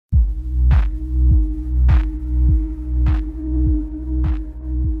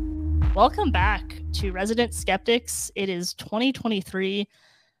Welcome back to Resident Skeptics. It is 2023.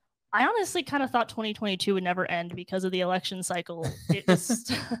 I honestly kind of thought 2022 would never end because of the election cycle. It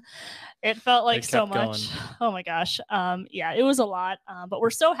just, it felt like so much. Going. Oh my gosh. Yeah, it was a lot. But we're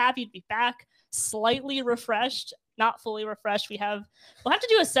so happy to be back, slightly refreshed, not fully refreshed. We'll have to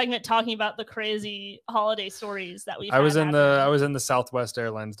do a segment talking about the crazy holiday stories that we've. I was in the Southwest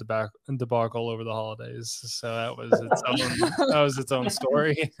Airlines debacle over the holidays, so that was its own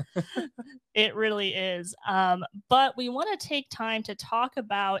story. It really is. But we want to take time to talk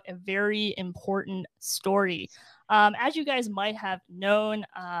about a very important story. As you guys might have known,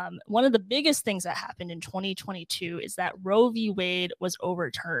 one of the biggest things that happened in 2022 is that Roe v. Wade was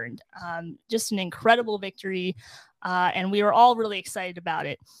overturned. Just an incredible victory, and we were all really excited about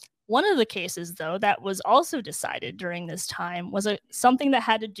it. One of the cases, though, that was also decided during this time was something that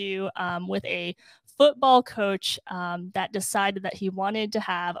had to do with a football coach that decided that he wanted to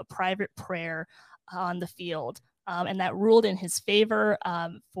have a private prayer on the field, and that ruled in his favor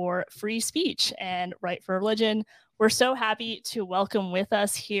for free speech and right for religion. We're so happy to welcome with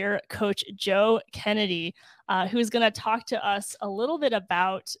us here Coach Joe Kennedy, who's going to talk to us a little bit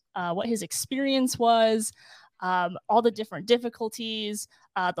about what his experience was, all the different difficulties,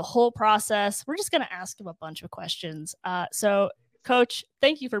 the whole process. We're just going to ask him a bunch of questions. So, Coach,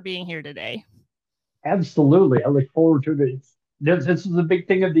 thank you for being here today. Absolutely. I look forward to it. This is a big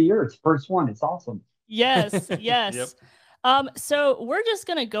thing of the year. It's the first one. It's awesome. Yes, yes. Yep. So we're just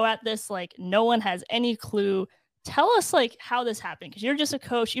going to go at this like no one has any clue. Tell us like how this happened, because you're just a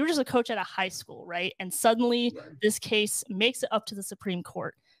coach. You were just a coach at a high school, right? And suddenly this case makes it up to the Supreme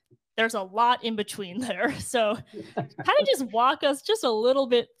Court. There's a lot in between there. So kind of just walk us just a little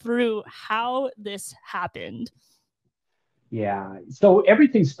bit through how this happened. Yeah. So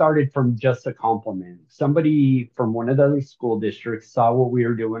everything started from just a compliment. Somebody from one of the other school districts saw what we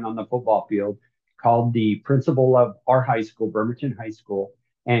were doing on the football field, called the principal of our high school, Bremerton High School,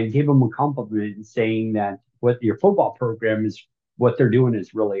 and gave him a compliment saying that what your football program is, what they're doing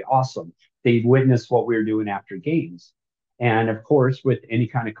is really awesome. They witnessed what we were doing after games. And of course, with any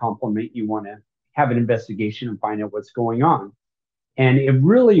kind of compliment, you want to have an investigation and find out what's going on. And it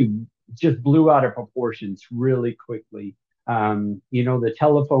really just blew out of proportions really quickly. The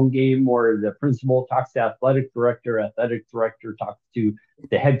telephone game where the principal talks to athletic director talks to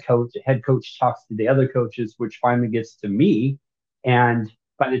the head coach talks to the other coaches, which finally gets to me. And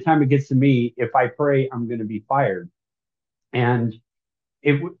by the time it gets to me, if I pray, I'm going to be fired. And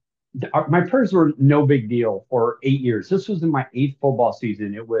my prayers were no big deal for 8 years. This was in my 8th football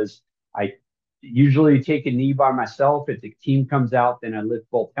season. I usually take a knee by myself. If the team comes out, then I lift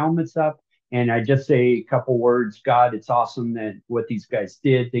both helmets up. And I just say a couple words. God, it's awesome that what these guys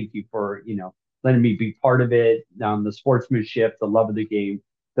did. Thank you for, letting me be part of it. The sportsmanship, the love of the game,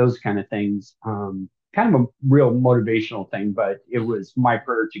 those kind of things. Kind of a real motivational thing, but it was my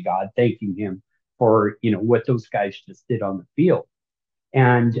prayer to God, thanking him for, what those guys just did on the field.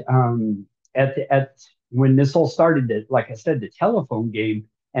 And when this all started, like I said, the telephone game.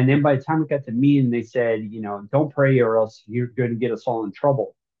 And then by the time it got to me and they said, don't pray or else you're going to get us all in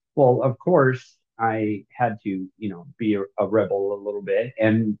trouble. Well, of course, I had to, be a rebel a little bit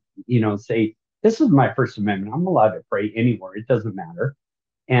and, say, this is my First Amendment. I'm allowed to pray anywhere. It doesn't matter.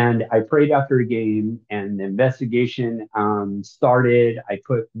 And I prayed after a game and the investigation started. I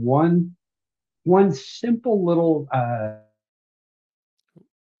put one simple little...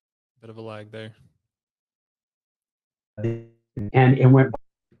 bit of a lag there. And it went...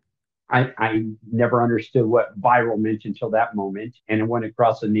 I never understood what viral meant until that moment, and it went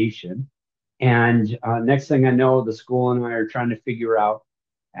across the nation. And next thing I know, the school and I are trying to figure out,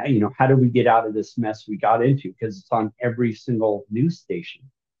 how do we get out of this mess we got into? Because it's on every single news station.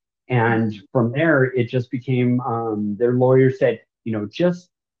 And from there, it just became, their lawyer said, just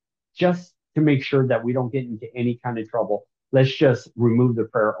to make sure that we don't get into any kind of trouble, let's just remove the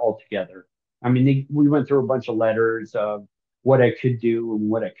prayer altogether. I mean, we went through a bunch of letters of what I could do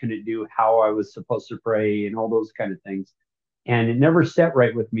and what I couldn't do, how I was supposed to pray and all those kind of things. And it never set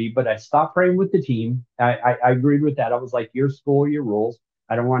right with me, but I stopped praying with the team. I agreed with that. I was like, your school, your rules.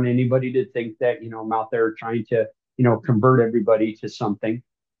 I don't want anybody to think that, I'm out there trying to, convert everybody to something.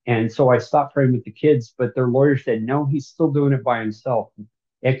 And so I stopped praying with the kids, but their lawyer said, no, he's still doing it by himself.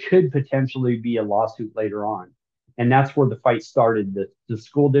 It could potentially be a lawsuit later on. And that's where the fight started. The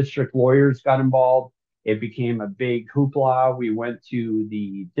school district lawyers got involved. It became a big hoopla. We went to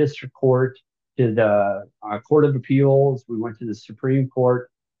the district court, to the Court of Appeals. We went to the Supreme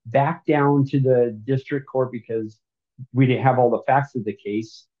Court, back down to the district court because we didn't have all the facts of the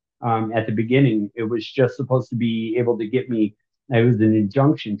case. At the beginning, it was just supposed to be able to get me It was an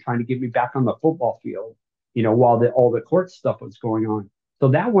injunction trying to get me back on the football field, while all the court stuff was going on. So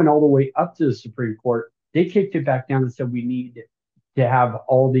that went all the way up to the Supreme Court. They kicked it back down and said we need to have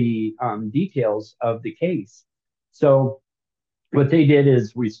all the details of the case. So what they did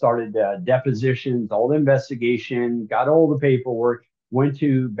is we started depositions, all the investigation, got all the paperwork, went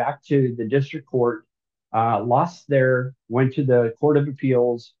back to the district court, lost there, went to the Court of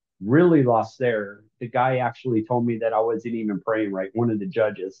Appeals, really lost there. The guy actually told me that I wasn't even praying right. One of the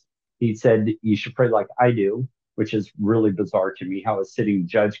judges, he said, you should pray like I do, which is really bizarre to me how a sitting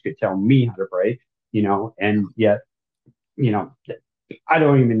judge could tell me how to pray, and yet, I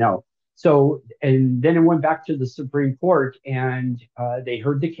don't even know. So, and then it went back to the Supreme Court and they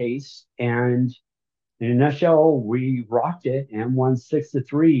heard the case. And in a nutshell, we rocked it and won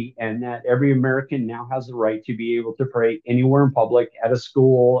 6-3. And that every American now has the right to be able to pray anywhere in public, at a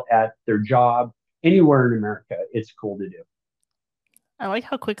school, at their job, anywhere in America. It's cool to do. I like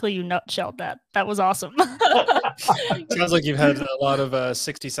how quickly you nutshelled that. That was awesome. Sounds like you've had a lot of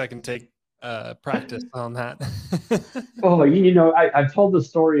 60-second take practice on that. Oh, I've told the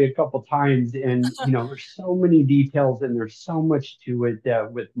story a couple times, and there's so many details, and there's so much to it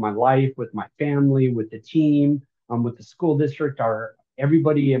with my life, with my family, with the team, with the school district,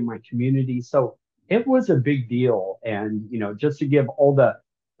 everybody in my community. So it was a big deal, and just to give all the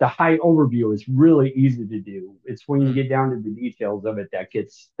high overview is really easy to do. It's when you get down to the details of it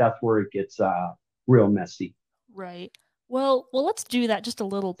that's where it gets real messy. Right. Well, let's do that just a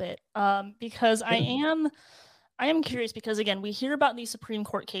little bit, because I am curious, because again, we hear about these Supreme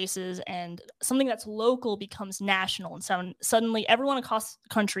Court cases and something that's local becomes national, and suddenly everyone across the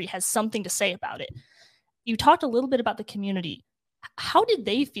country has something to say about it. You talked a little bit about the community. How did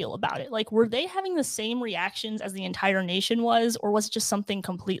they feel about it? Like, were they having the same reactions as the entire nation was, or was it just something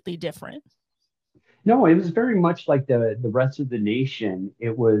completely different? No, it was very much like the rest of the nation.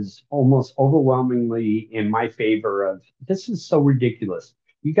 It was almost overwhelmingly in my favor of, this is so ridiculous.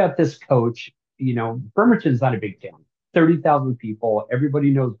 You got this coach, Bremerton's not a big town, 30,000 people.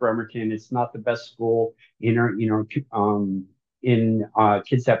 Everybody knows Bremerton. It's not the best school in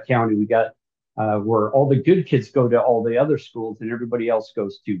Kitsap County. We got where all the good kids go to all the other schools and everybody else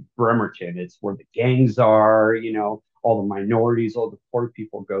goes to Bremerton. It's where the gangs are, all the minorities, all the poor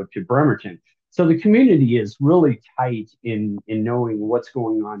people go to Bremerton. So the community is really tight in knowing what's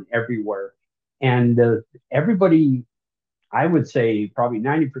going on everywhere. And everybody, I would say probably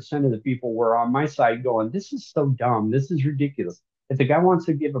 90% of the people were on my side going, this is so dumb. This is ridiculous. If the guy wants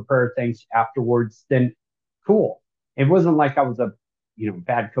to give a prayer of thanks afterwards, then cool. It wasn't like I was a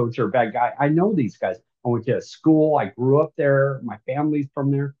bad coach or a bad guy. I know these guys. I went to school. I grew up there. My family's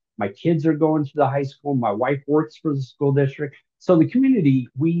from there. My kids are going to the high school. My wife works for the school district. So the community,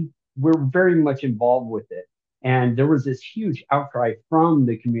 we're very much involved with it. And there was this huge outcry from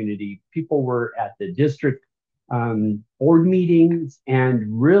the community. People were at the district board meetings and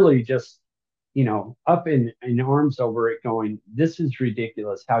really just, up in arms over it going, this is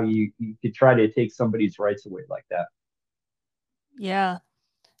ridiculous how you could try to take somebody's rights away like that. Yeah.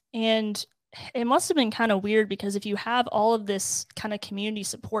 And it must have been kind of weird because if you have all of this kind of community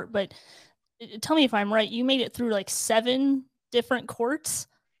support, but tell me if I'm right, you made it through like 7 different courts.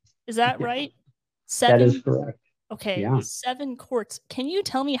 Is that right? 7? That is correct. Okay. Yeah. 7 courts. Can you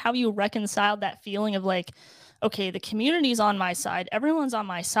tell me how you reconciled that feeling of like, okay, the community's on my side, everyone's on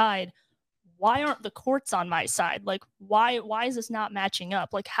my side. Why aren't the courts on my side? Like, why is this not matching up?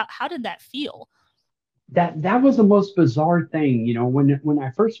 Like, how did that feel? That was the most bizarre thing. When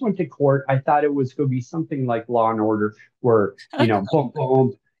I first went to court, I thought it was going to be something like Law and Order, where boom,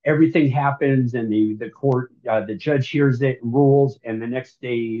 boom, everything happens, and the court, the judge hears it, rules, and the next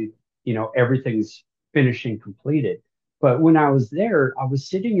day, everything's finished and completed. But when I was there, I was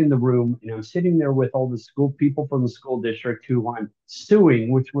sitting in the room, and I was sitting there with all the school people from the school district who I'm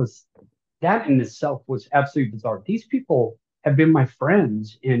suing, which was, that in itself was absolutely bizarre. These people have been my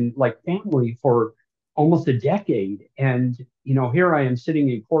friends and like family for almost a decade. And, here I am sitting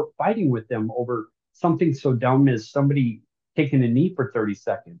in court fighting with them over something so dumb as somebody taking a knee for 30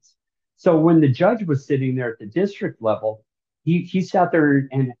 seconds. So when the judge was sitting there at the district level, he sat there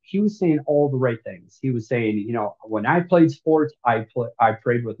and he was saying all the right things. He was saying, when I played sports, I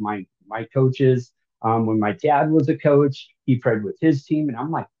prayed with my coaches. When my dad was a coach, he prayed with his team. And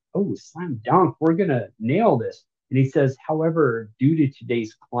I'm like, oh, slam dunk, we're going to nail this. And he says, however, due to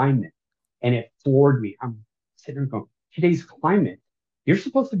today's climate, and it floored me. I'm sitting there going, today's climate, you're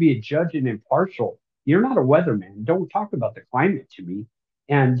supposed to be a judge and impartial. You're not a weatherman. Don't talk about the climate to me.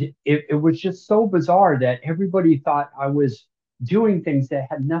 And it was just so bizarre that everybody thought I was doing things that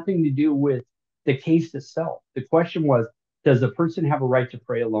had nothing to do with the case itself. The question was, does a person have a right to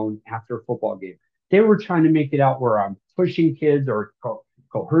pray alone after a football game? They were trying to make it out where I'm pushing kids or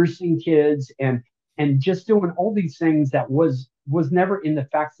coercing kids and just doing all these things that was never in the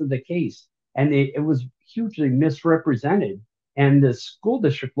facts of the case. And it was hugely misrepresented. And the school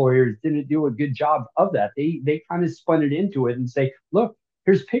district lawyers didn't do a good job of that. They kind of spun it into it and say, look,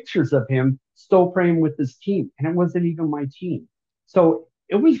 here's pictures of him still praying with his team. And it wasn't even my team. So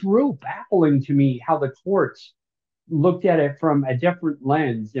it was real baffling to me how the courts looked at it from a different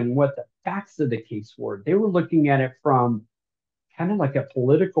lens and what the facts of the case were. They were looking at it from kind of like a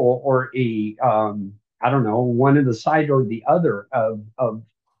political or a I don't know, one of the side or the other of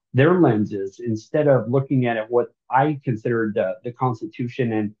their lenses instead of looking at it what I considered the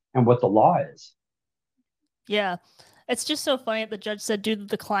Constitution and what the law is. Yeah. It's just so funny that the judge said due to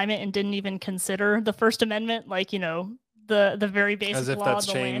the climate and didn't even consider the First Amendment, like, you know, the very basic as if law that's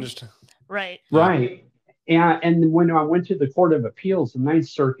of the changed. land. Right. Right. And when I went to the Court of Appeals, the Ninth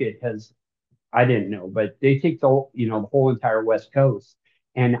Circuit has, I didn't know, but they take the whole entire West Coast.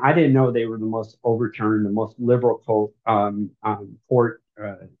 And I didn't know they were the most overturned, the most liberal court, and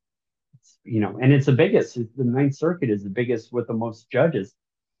it's the biggest. The Ninth Circuit is the biggest with the most judges,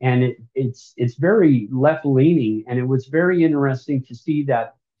 and it's very left leaning. And it was very interesting to see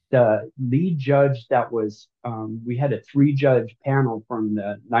that the lead judge that was we had a 3-judge panel from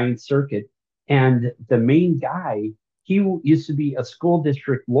the Ninth Circuit, and the main guy, he used to be a school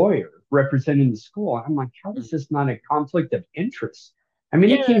district lawyer representing the school. I'm like, how is this not a conflict of interest? I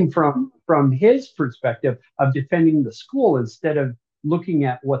mean, it came from his perspective of defending the school instead of looking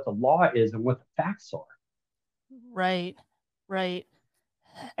at what the law is and what the facts are. Right.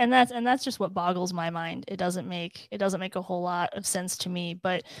 And that's just what boggles my mind. It doesn't make a whole lot of sense to me.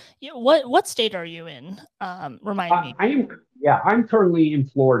 But what state are you in? Remind me. I'm currently in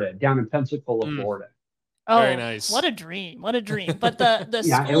Florida, down in Pensacola, Florida. Oh, very nice. What a dream. But the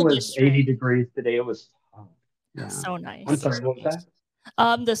yeah, school it was district, 80 degrees today. It was so nice. I'm sorry, what was that?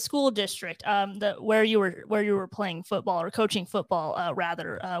 The school district, where you were playing football or coaching football,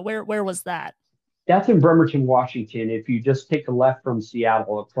 where was that? That's in Bremerton, Washington. If you just take a left from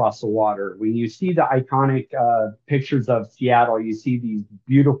Seattle across the water, when you see the iconic pictures of Seattle, you see these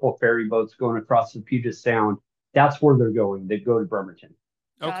beautiful ferry boats going across the Puget Sound. That's where they're going. They go to Bremerton.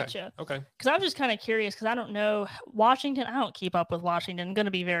 Gotcha. Okay. Because I was just kind of curious because I don't know Washington. I don't keep up with Washington. I'm going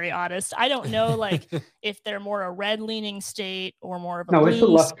to be very honest. I don't know like if they're more a red leaning state or more of a blue it's the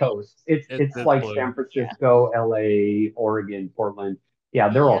left state. coast. It's like blue. San Francisco, LA, Oregon, Portland. Yeah,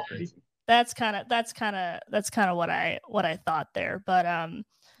 they're all crazy. That's kind of what I thought there. But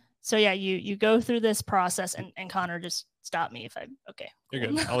so yeah, you go through this process and Connor, just stop me if I okay. You're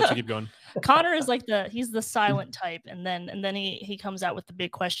good. I'll let you keep going. Connor is like he's the silent type, and then he comes out with the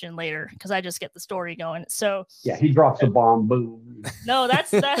big question later because I just get the story going. So yeah, he drops a bomb, boom. No, that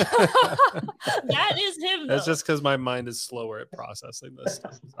that is him. That's just because my mind is slower at processing this.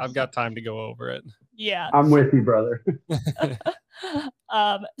 I've got time to go over it. Yeah, I'm with you, brother.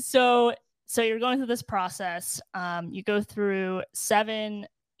 So you're going through this process. You go through seven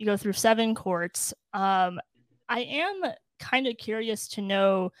courts. I am kind of curious to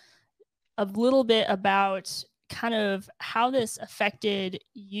know a little bit about kind of how this affected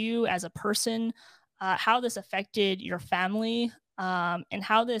you as a person, how this affected your family, and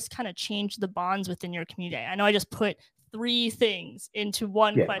how this kind of changed the bonds within your community. I know I just put 3 things into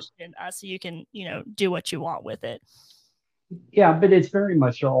one question, so you can, do what you want with it. Yeah, but it's very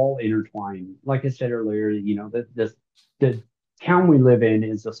much all intertwined. Like I said earlier, the town we live in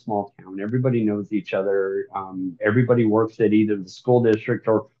is a small town. Everybody knows each other. Everybody works at either the school district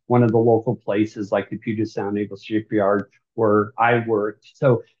or one of the local places like the Puget Sound Naval Shipyard where I worked.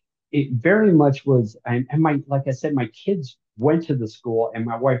 So it very much was, and like I said, my kids went to the school and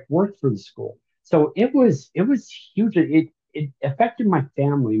my wife worked for the school. So it was huge. It affected my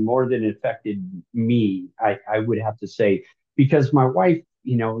family more than it affected me, I would have to say, because my wife,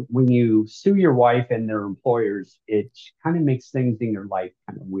 when you sue your wife and their employers, it kind of makes things in your life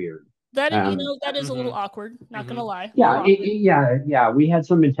kind of weird. That that is a little awkward. Not gonna lie. Yeah, yeah. We had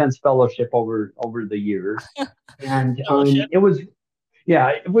some intense fellowship over the years, and it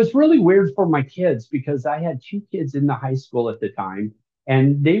was really weird for my kids because I had 2 kids in the high school at the time,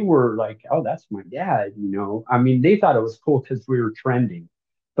 and they were like, "Oh, that's my dad," I mean, they thought it was cool because we were trending.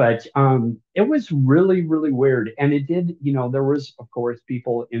 But it was really, really weird. And it did, there was, of course,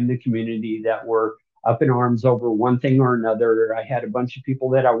 people in the community that were up in arms over one thing or another. I had a bunch of people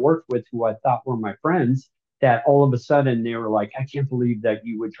that I worked with who I thought were my friends that all of a sudden they were like, I can't believe that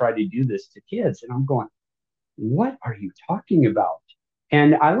you would try to do this to kids. And I'm going, what are you talking about?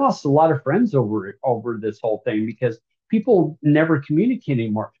 And I lost a lot of friends over this whole thing because people never communicate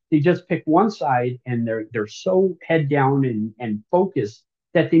anymore. They just pick one side, and they're so head down and focused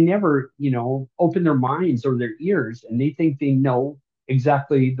that they never, open their minds or their ears, and they think they know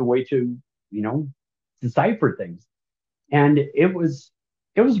exactly the way to, decipher things. And it was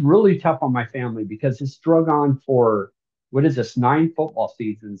really tough on my family because it's drug on for, what is this, 9 football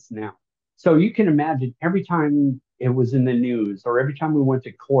seasons now. So you can imagine every time it was in the news or every time we went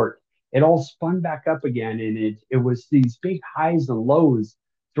to court, it all spun back up again. And it was these big highs and lows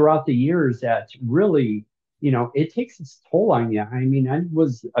throughout the years that really, it takes its toll on you. I mean, I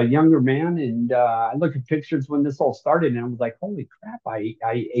was a younger man, and I look at pictures when this all started, and I was like, holy crap, I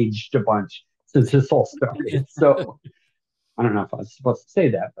aged a bunch since this all started. So I don't know if I was supposed to say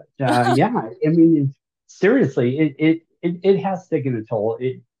that, but yeah, I mean, seriously, it has taken a toll,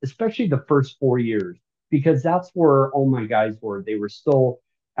 especially the first 4 years, because that's where all my guys were. They were still,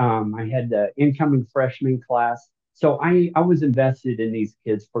 I had the incoming freshman class. So I was invested in these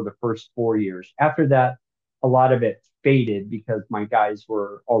kids for the first 4 years. After that, a lot of it faded because my guys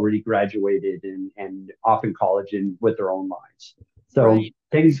were already graduated and off in college and with their own lives. So Right.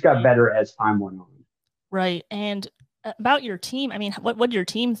 things got better as time went on. Right. And about your team, I mean, what did your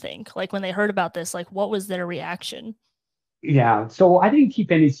team think? Like when they heard about this, like what was their reaction? Yeah, so I didn't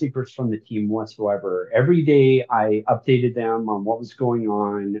keep any secrets from the team whatsoever. Every day I updated them on what was going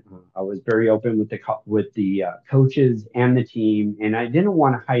on. I was very open with the coaches and the team, and I didn't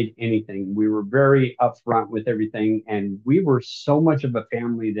want to hide anything. We were very upfront with everything, and we were so much of a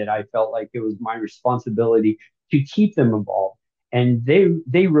family that I felt like it was my responsibility to keep them involved. And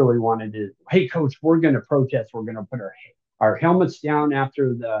they really wanted to. Hey, coach, we're going to protest. We're going to put our helmets down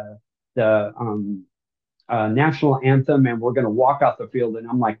after the national anthem, and we're going to walk out the field. And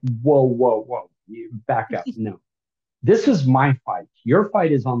I'm like, whoa, whoa, whoa, you back up. No, this is my fight. Your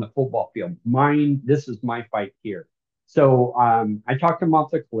fight is on the football field. Mine, this is my fight here. So I talked them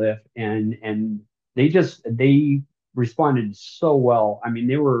off the cliff, and they responded so well. I mean,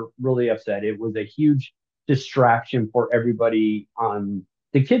 they were really upset. It was a huge distraction for everybody.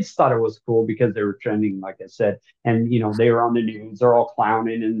 The kids thought it was cool because they were trending, like I said, and they were on the news. They're all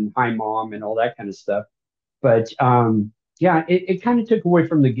clowning and hi mom and all that kind of stuff. But yeah, it kind of took away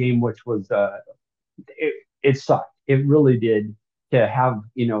from the game, which was it sucked. It really did to have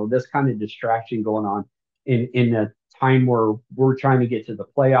this kind of distraction going on in a time where we're trying to get to the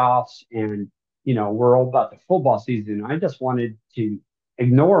playoffs, and we're all about the football season. I just wanted to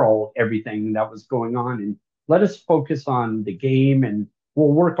ignore everything that was going on and let us focus on the game, and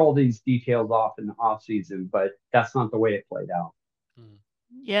we'll work all these details off in the off season. But that's not the way it played out.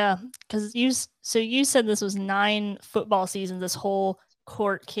 Yeah, because you said this was 9 football seasons. This whole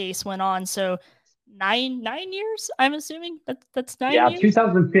court case went on. So nine years. I'm assuming that's 9 years.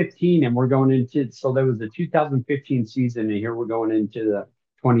 2015, and we're going into, so there was the 2015 season, and here we're going into the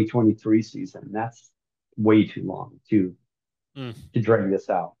 2023 season. That's way too long to drag this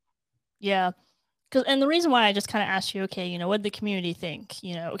out. Yeah. And the reason why I just kind of asked you, okay, what did the community think?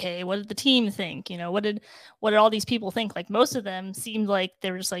 Okay, what did the team think? What did all these people think? Like most of them seemed like they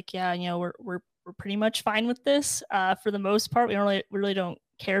were just like, yeah, we're pretty much fine with this. For the most part, we really don't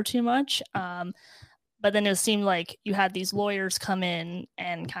care too much. But then it seemed like you had these lawyers come in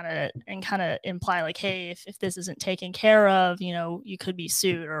and kind of imply like, hey, if this isn't taken care of, you could be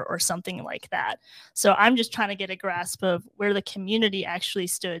sued or something like that. So I'm just trying to get a grasp of where the community actually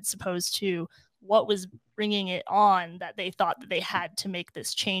stood, supposed to what was bringing it on that they thought that they had to make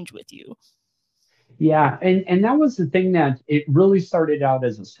this change with you. Yeah, and that was the thing, that it really started out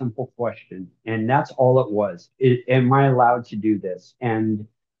as a simple question, and that's all it was. Am I allowed to do this? And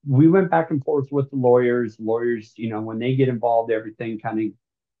we went back and forth with the lawyers. Lawyers, when they get involved, everything kind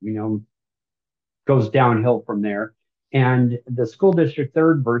of, goes downhill from there. And the school district,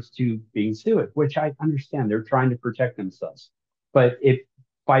 they're adverse to being sued, which I understand. They're trying to protect themselves. But if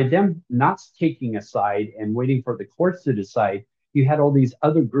by them not taking a side and waiting for the courts to decide, you had all these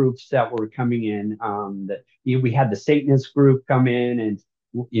other groups that were coming in. We had the Satanist group come in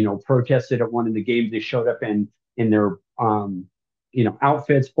and protested at one of the games. They showed up in their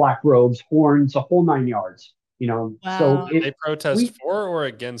outfits, black robes, horns, a whole 9 yards. Wow. So they protest for or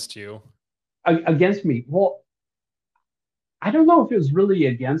against you? Against me. Well, I don't know if it was really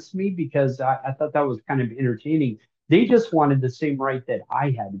against me, because I thought that was kind of entertaining. They just wanted the same right that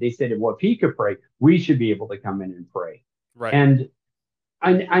I had. They said, well, if he could pray, we should be able to come in and pray. Right. And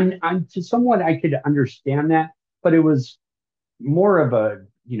I'm to somewhat, I could understand that, but it was more of a,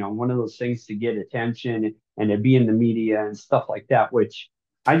 one of those things to get attention and to be in the media and stuff like that, which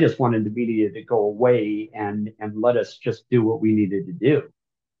I just wanted the media to go away and let us just do what we needed to do.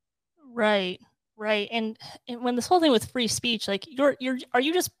 Right. Right. And when this whole thing with free speech, like are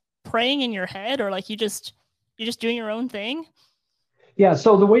you just praying in your head, or like you're just doing your own thing? Yeah,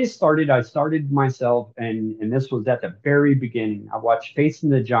 so the way it started, I started myself, and this was at the very beginning. I watched Facing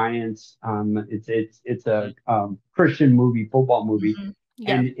the Giants. It's a Christian movie, football movie,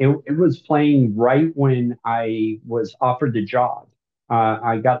 Yeah. and it was playing right when I was offered the job.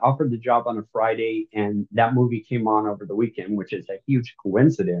 I got offered the job on a Friday, and that movie came on over the weekend, which is a huge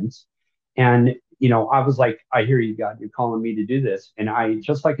coincidence. And I was like, I hear you, God, you're calling me to do this, and I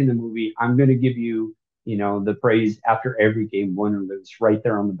just like in the movie, I'm going to give you the praise after every game, win or lose, right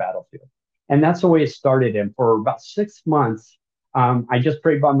there on the battlefield. And that's the way it started. And for about 6 months, I just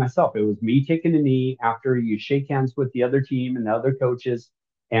prayed by myself. It was me taking a knee after you shake hands with the other team and the other coaches.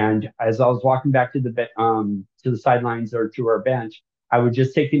 And as I was walking back to the sidelines or to our bench, I would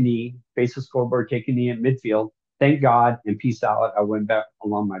just take a knee, face the scoreboard, take a knee at midfield, thank God, and peace out. I went back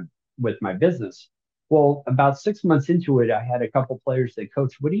with my business. Well, about 6 months into it, I had a couple players say,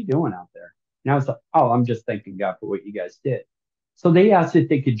 Coach, what are you doing out there? And I was like, oh, I'm just thanking God for what you guys did. So they asked if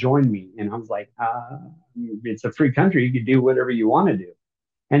they could join me. And I was like, it's a free country. You can do whatever you want to do.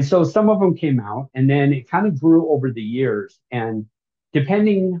 And so some of them came out, and then it kind of grew over the years. And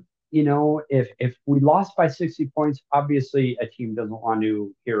depending, if we lost by 60 points, obviously a team doesn't want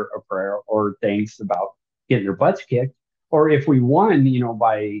to hear a prayer or thanks about getting their butts kicked. Or if we won,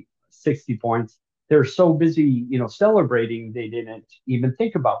 by 60 points, they're so busy, celebrating, they didn't even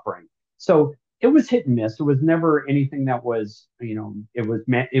think about praying. So it was hit and miss. It was never anything that was, it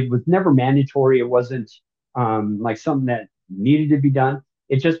was never mandatory. It wasn't like something that needed to be done.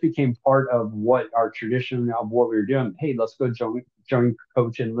 It just became part of what our tradition of what we were doing. Hey, let's go join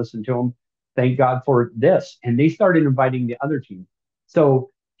coach and listen to him. Thank God for this. And they started inviting the other team.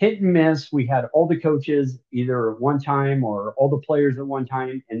 So hit and miss. We had all the coaches either at one time or all the players at one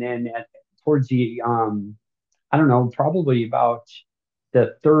time. And then towards the, I don't know, probably about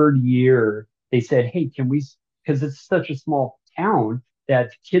the third year, they said, hey, can we, because it's such a small town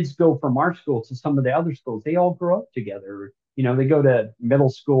that kids go from our school to some of the other schools. They all grow up together. They go to middle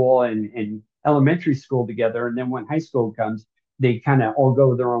school and elementary school together. And then when high school comes, they kind of all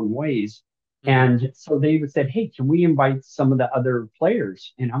go their own ways. And so they said, hey, can we invite some of the other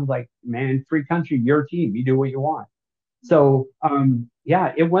players? And I was like, man, free country, your team, you do what you want. So,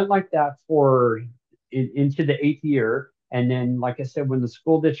 yeah, it went like that into the 8th year. And then, like I said, when the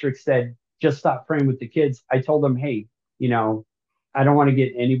school district said, just stop praying with the kids, I told them, hey, I don't want to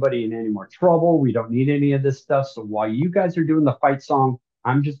get anybody in any more trouble. We don't need any of this stuff. So while you guys are doing the fight song,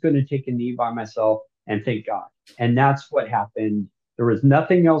 I'm just going to take a knee by myself and thank God. And that's what happened. There was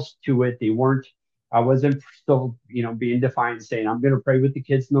nothing else to it. I wasn't still, being defiant saying, I'm going to pray with the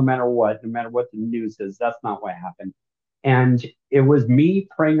kids no matter what the news is. That's not what happened. And it was me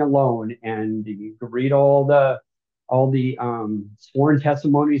praying alone. And you could read all the sworn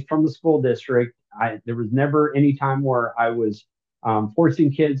testimonies from the school district. There was never any time where I was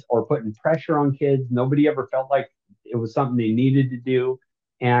forcing kids or putting pressure on kids. Nobody ever felt like it was something they needed to do.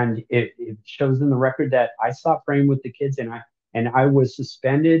 And it shows in the record that I stopped praying with the kids, and I was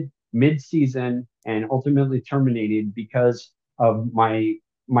suspended mid-season and ultimately terminated because of my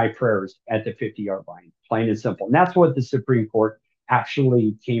prayers at the 50-yard line, plain and simple. And that's what the Supreme Court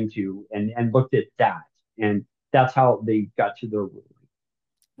actually came to and looked at that. And that's how they got to their ruling.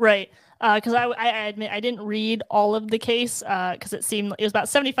 Right. Because I admit I didn't read all of the case because it was about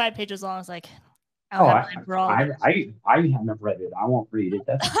 75 pages long. I was like, I haven't read it. I won't read it.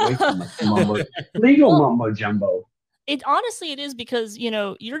 That's way too much legal mumbo jumbo. It honestly, it is because,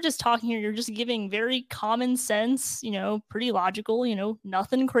 you're just talking here. You're just giving very common sense, pretty logical,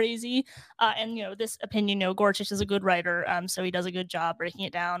 nothing crazy. And, this opinion, Gorsuch is a good writer. So he does a good job breaking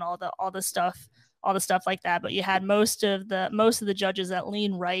it down, all the stuff like that. But you had most of the judges that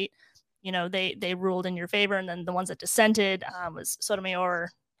lean right, they ruled in your favor. And then the ones that dissented was Sotomayor,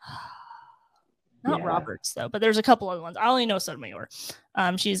 not Roberts though, but there's a couple other ones. I only know Sotomayor.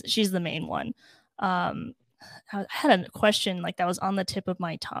 She's the main one. I had a question like that was on the tip of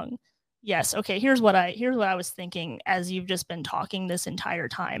my tongue. Yes. Okay. Here's what I was thinking as you've just been talking this entire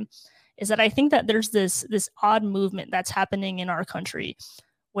time, is that I think that there's this odd movement that's happening in our country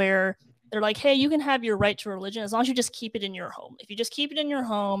where they're like, hey, you can have your right to religion as long as you just keep it in your home. If you just keep it in your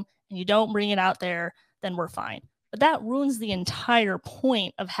home and you don't bring it out there, then we're fine. But that ruins the entire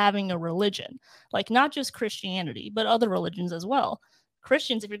point of having a religion, like not just Christianity, but other religions as well.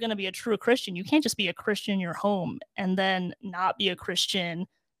 Christians, if you're going to be a true Christian, you can't just be a Christian in your home and then not be a Christian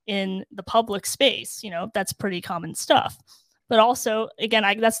in the public space. That's pretty common stuff. But also, again,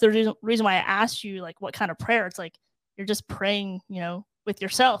 that's the reason why I asked you, like, what kind of prayer. It's like you're just praying, with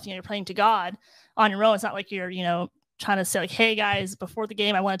yourself. You're praying to God on your own. It's not like you're, trying to say like, hey guys, before the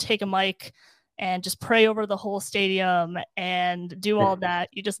game, I want to take a mic and just pray over the whole stadium and do all that.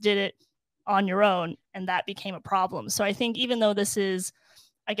 You just did it on your own, and that became a problem. So I think even though this is,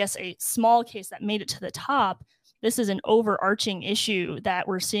 I guess, a small case that made it to the top, this is an overarching issue that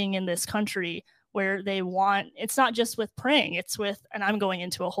we're seeing in this country, where they want, it's not just with praying, it's with, and I'm going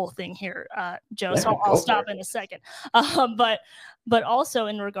into a whole thing here, Joe, so I'll stop in a second. But also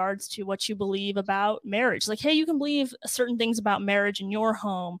in regards to what you believe about marriage. Like, hey, you can believe certain things about marriage in your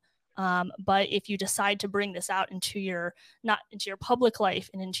home, but if you decide to bring this out into your, not into your public life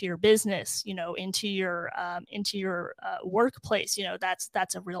and into your business, into your workplace,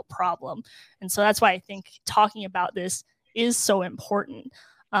 that's a real problem. And so that's why I think talking about this is so important,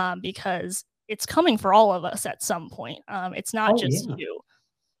 because it's coming for all of us at some point. It's not just you.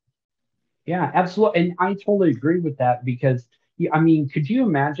 Yeah, absolutely. And I totally agree with that, because, I mean, could you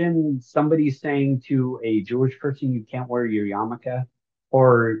imagine somebody saying to a Jewish person, you can't wear your yarmulke?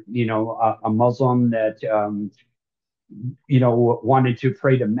 Or, a Muslim that, wanted to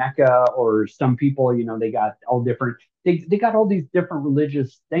pray to Mecca, or some people, they got all different, they got all these different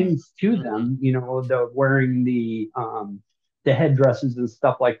religious things to them, the wearing the headdresses and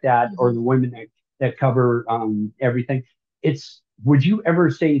stuff like that, or the women that cover everything. Would you ever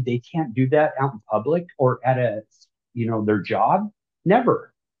say they can't do that out in public or at their job?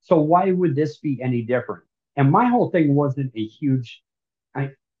 Never. So why would this be any different? And my whole thing wasn't a huge,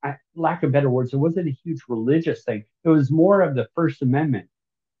 lack of better words, it wasn't a huge religious thing. It was more of the First Amendment.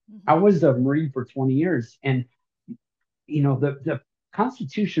 I was a Marine for 20 years, and the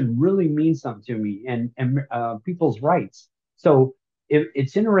Constitution really means something to me, and people's rights. So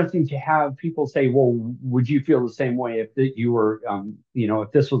it's interesting to have people say, well, would you feel the same way if you were,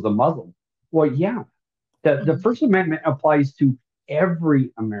 if this was a Muslim? Well, yeah. The First Amendment applies to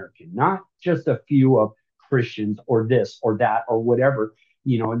every American, not just a few of Christians or this or that or whatever,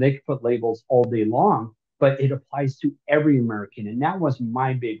 and they can put labels all day long, but it applies to every American. And that was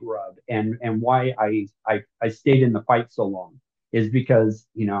my big rub, and why I stayed in the fight so long, is because,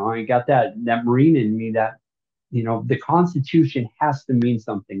 I got that Marine in me that, the Constitution has to mean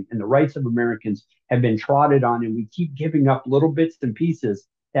something, and the rights of Americans have been trodden on, and we keep giving up little bits and pieces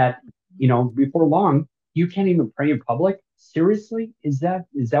that, before long, you can't even pray in public. Seriously? Is that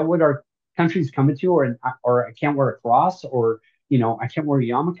what our country's coming to? Or I can't wear a cross, or, I can't wear a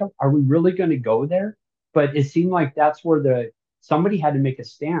yarmulke? Are we really going to go there? But it seemed like that's where somebody had to make a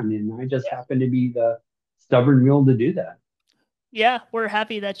stand, and I just happened to be the stubborn mule to do that. Yeah, we're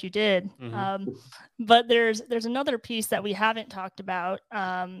happy that you did. But there's another piece that we haven't talked about.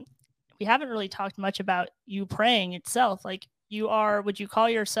 We haven't really talked much about you praying itself. Like, would you call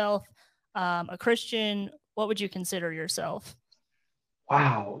yourself a Christian? What would you consider yourself?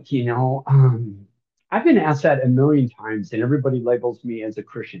 Wow, I've been asked that a million times, and everybody labels me as a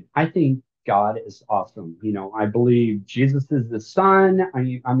Christian. I think God is awesome. I believe Jesus is the Son. I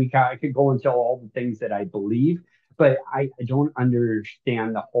mean, I could go into all the things that I believe, but I don't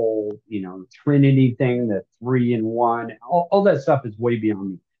understand the whole, Trinity thing, the 3 in 1. All that stuff is way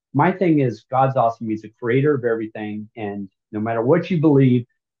beyond me. My thing is, God's awesome. He's the creator of everything, and no matter what you believe,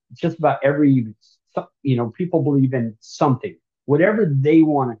 just about people believe in something, whatever they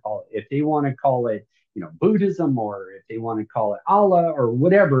want to call it. If they want to call it, Buddhism, or if they want to call it Allah or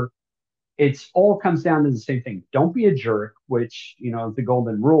whatever, it's all comes down to the same thing. Don't be a jerk, which, is the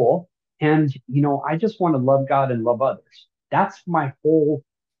golden rule. And, I just want to love God and love others. That's my whole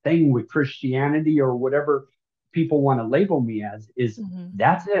thing with Christianity, or whatever people want to label me as, is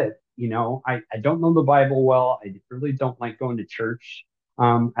that's it. I don't know the Bible well. I really don't like going to church.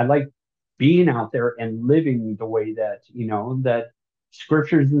 I like being out there and living the way that, that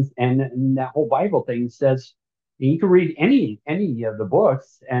scriptures and that whole Bible thing says. You can read any of the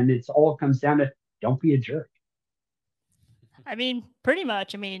books, and it's all comes down to, don't be a jerk. I mean, pretty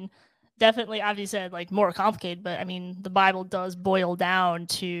much. I mean, definitely, obviously, said like more complicated, but I mean, the Bible does boil down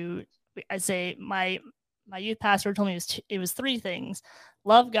to, I say, my youth pastor told me it was 3 things: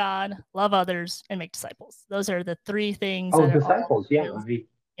 love God, love others, and make disciples. Those are the 3 things. Oh, disciples. Yeah.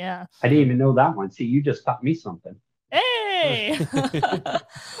 Yeah. I didn't even know that one. See, you just taught me something. Hey,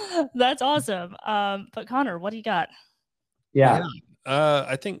 that's awesome. But Connor, what do you got? Yeah.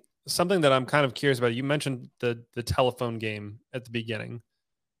 I think something that I'm kind of curious about, you mentioned the telephone game at the beginning,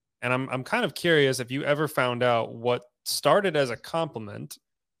 and I'm kind of curious if you ever found out what started as a compliment.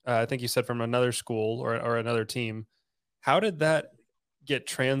 I think you said from another school or another team. How did that get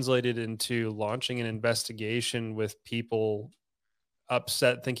translated into launching an investigation with people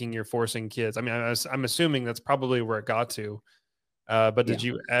upset, thinking you're forcing kids? I mean, I'm assuming that's probably where it got to, But Yeah. did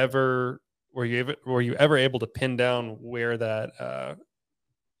you ever were you ever able to pin down where that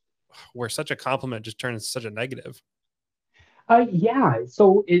where such a compliment just turns such a negative? Yeah.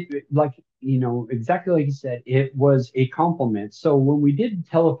 So like, exactly like you said, it was a compliment. So when we did the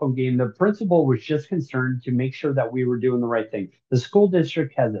telephone game, the principal was just concerned to make sure that we were doing the right thing. The school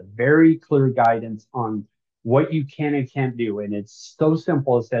district has a very clear guidance on what you can and can't do. And it's so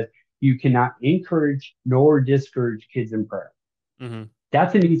simple. It says you cannot encourage nor discourage kids in prayer. Mm-hmm.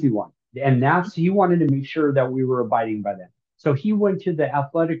 That's an easy one. And he wanted to make sure that we were abiding by that. So he went to the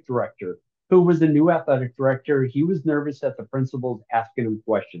athletic director, who was the new athletic director. He was nervous that the principal's asking him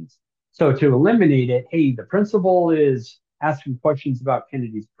questions. So to eliminate it, hey, the principal is asking questions about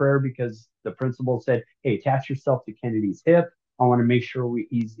Kennedy's prayer because the principal said, hey, attach yourself to Kennedy's hip. I want to make sure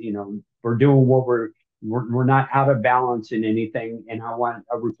we're doing what we're not out of balance in anything. And I want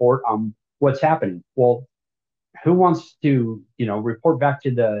a report on what's happening. Well, who wants to report back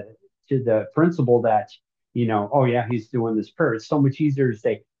to the principal that oh yeah, he's doing this prayer? It's so much easier to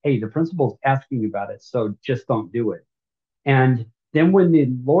say, hey, the principal's asking about it, so just don't do it. And then when the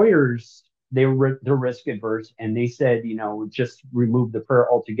lawyers, they're risk adverse and they said, just remove the prayer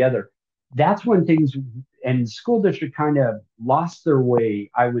altogether, that's when things and school district kind of lost their way,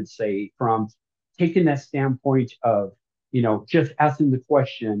 I would say, from taking that standpoint of just asking the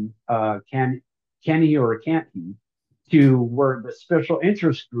question, can he or can't he, to where the special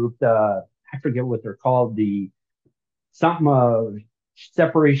interest group, I forget what they're called, the something of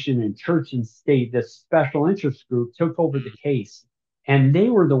separation in church and state, this special interest group took over the case. And they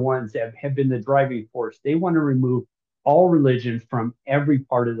were the ones that have been the driving force. They want to remove all religion from every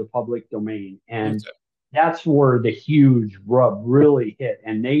part of the public domain. And that's where the huge rub really hit.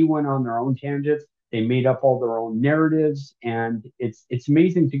 And they went on their own tangents. They made up all their own narratives. And it's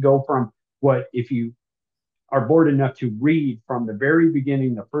amazing to go from what, if you are bored enough to read from the very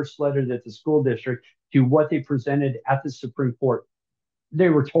beginning, the first letter that the school district, to what they presented at the Supreme Court, they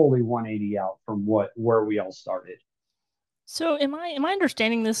were totally 180 out from where we all started. So am I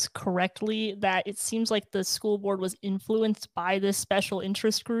understanding this correctly, that it seems like the school board was influenced by this special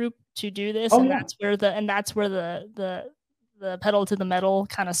interest group to do this, and that's where the pedal to the metal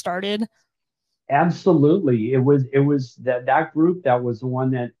kind of started? Absolutely. It was that group that was the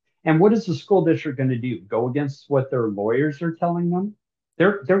one that, and what is the school district going to do? Go against what their lawyers are telling them?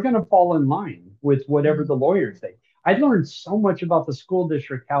 They're going to fall in line with whatever the lawyers say. I learned so much about the school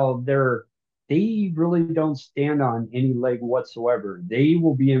district, how they really don't stand on any leg whatsoever. They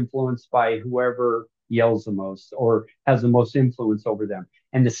will be influenced by whoever yells the most or has the most influence over them.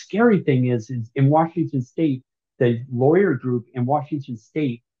 And the scary thing is in Washington State, the lawyer group in Washington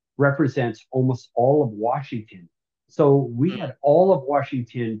State represents almost all of Washington. So we had all of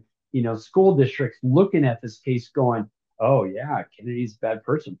Washington, school districts looking at this case going, oh yeah, Kennedy's a bad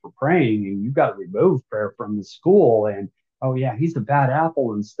person for praying, and you got to remove prayer from the school, and oh yeah, he's a bad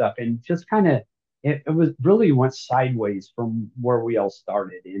apple and stuff. And just kind of, it was really went sideways from where we all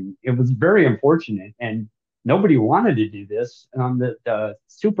started. And it was very unfortunate, and nobody wanted to do this. The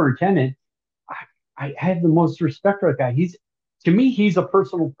superintendent, I have the most respect for that guy. To me, he's a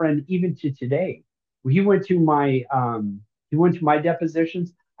personal friend even to today. He went to my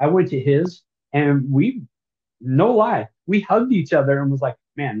depositions. I went to his, and no lie, we hugged each other and was like,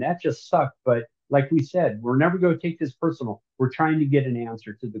 man, that just sucked. But like we said, we're never going to take this personal. We're trying to get an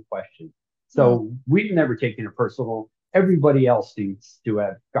answer to the question. So we've never taken it personal. Everybody else seems to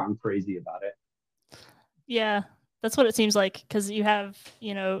have gone crazy about it. Yeah, that's what it seems like, because you have,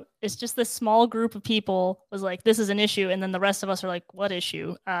 it's just this small group of people was like, this is an issue, and then the rest of us are like, what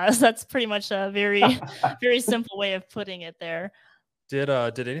issue? So that's pretty much a very, very simple way of putting it there. Did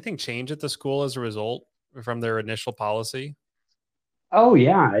anything change at the school as a result from their initial policy? Oh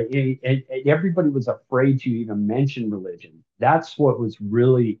yeah, everybody was afraid to even mention religion. That's what was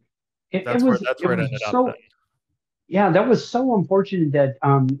really. That's where it ended up. Yeah, that was so unfortunate that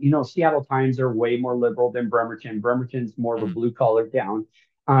Seattle Times are way more liberal than Bremerton. Bremerton's more of a blue collar town.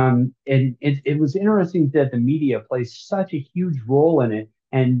 And it was interesting that the media plays such a huge role in it,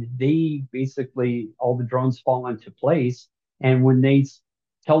 and they basically, all the drones fall into place. And when they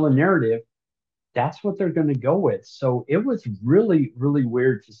tell a narrative, that's what they're going to go with. So it was really, really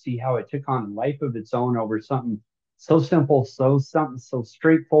weird to see how it took on a life of its own over something so simple, something so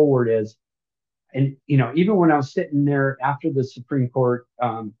straightforward as. And, even when I was sitting there after the Supreme Court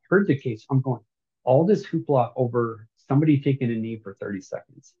heard the case, I'm going, all this hoopla over somebody taking a knee for 30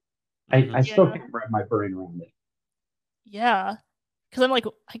 seconds. I still can't wrap my brain around it. Yeah. Because I'm like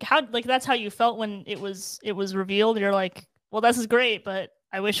how, that's how you felt when it was revealed. You're like, well, this is great, but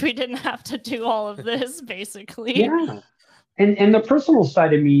I wish we didn't have to do all of this, basically. Yeah. And the personal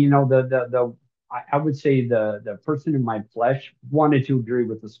side of me, I would say the person in my flesh wanted to agree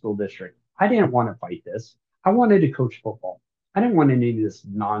with the school district. I didn't want to fight this. I wanted to coach football. I didn't want any of this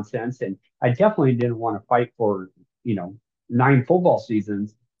nonsense, and I definitely didn't want to fight for, you know, 9 football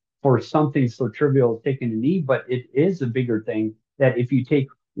seasons for something so trivial as taking a knee. But it is a bigger thing that if you take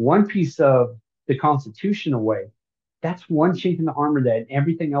one piece of the Constitution away, that's one chink in the armor that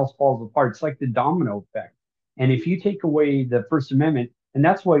everything else falls apart. It's like the domino effect. And if you take away the First Amendment, and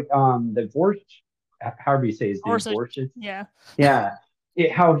that's what the Gorsuch, however you say his name, Gorsuch, yeah, yeah,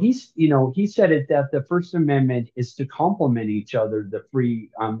 how he said it that the First Amendment is to complement each other, the free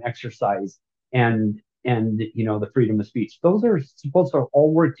exercise and the freedom of speech. Those are supposed to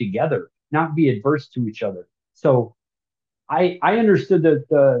all work together, not be adverse to each other. So I understood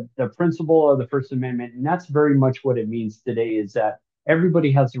the principle of the First Amendment, and that's very much what it means today. Is that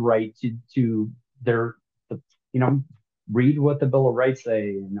everybody has the right to their, you know, read what the Bill of Rights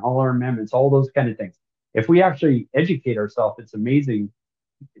say and all our amendments, all those kind of things. If we actually educate ourselves, it's amazing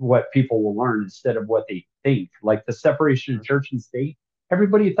what people will learn instead of what they think. Like the separation of church and state,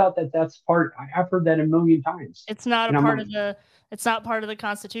 everybody thought that that's part. I've heard that a million times. It's not a And I'm part like, of the. It's not part of the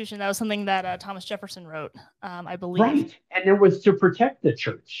Constitution. That was something that Thomas Jefferson wrote, I believe. right. And it was to protect the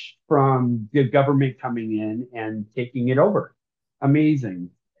church from the government coming in and taking it over. Amazing.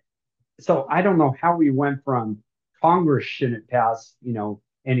 So I don't know how we went from Congress shouldn't pass,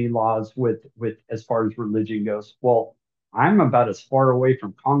 any laws with as far as religion goes. Well, I'm about as far away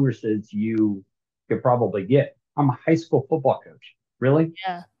from Congress as you could probably get. I'm a high school football coach. Really?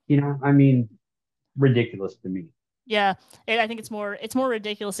 Yeah. I mean, ridiculous to me. Yeah, I think it's more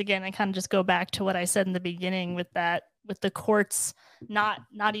ridiculous again. I kind of just go back to what I said in the beginning with the courts not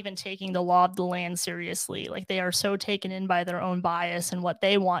even taking the law of the land seriously. Like they are so taken in by their own bias and what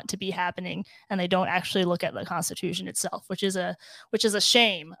they want to be happening, and they don't actually look at the Constitution itself, which is a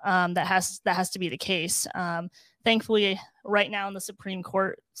shame. That has to be the case. Thankfully, right now in the Supreme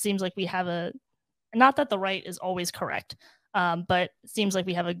Court, seems like we have not that the right is always correct. But it seems like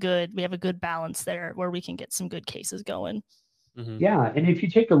we have a good balance there where we can get some good cases going. Mm-hmm. Yeah, and if you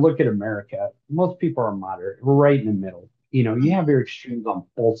take a look at America, most people are moderate. We're right in the middle. You have your extremes on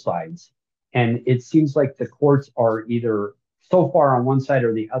both sides, and it seems like the courts are either so far on one side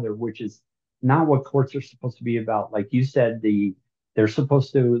or the other, which is not what courts are supposed to be about. Like you said, they're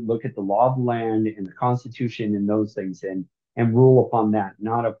supposed to look at the law of the land and the Constitution and those things, and rule upon that,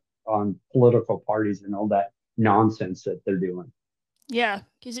 not on political parties and all that nonsense that they're doing. Yeah,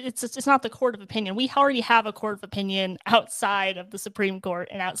 because it's not the court of opinion. We already have a court of opinion outside of the Supreme Court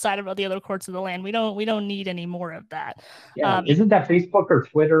and outside of the other courts of the land. We don't need any more of that. Yeah, isn't that Facebook or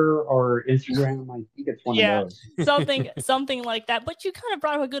Twitter or Instagram? I think it's one of those. something like that. But you kind of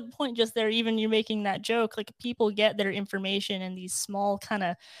brought up a good point just there. Even you making that joke, like people get their information in these small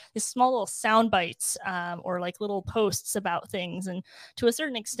little sound bites, or like little posts about things, and to a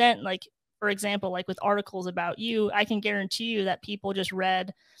certain extent, like. For example, like with articles about you, I can guarantee you that people just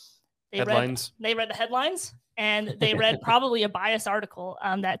read headlines. They read the headlines, and they read probably a biased article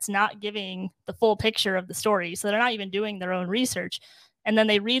that's not giving the full picture of the story. So they're not even doing their own research. And then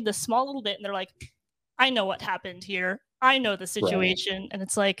they read the small little bit and they're like, I know what happened here. I know the situation. Right. And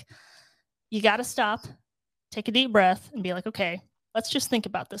it's like, you got to stop, take a deep breath and be like, okay, let's just think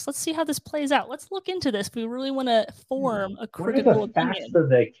about this. Let's see how this plays out. Let's look into this if we really want to form a critical opinion. What are the facts of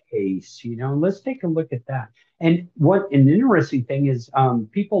the case? Let's take a look at that. And what an interesting thing is,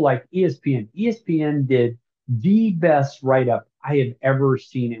 people like ESPN. ESPN did the best write-up I have ever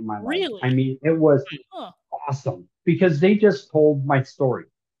seen in my life. Really? I mean, it was awesome because they just told my story.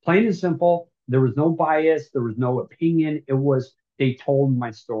 Plain and simple. There was no bias. There was no opinion. They told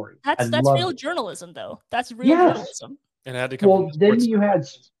my story. That's real journalism, though. That's real journalism. And it had to come from then you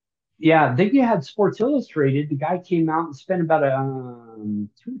had Sports Illustrated. The guy came out and spent about 2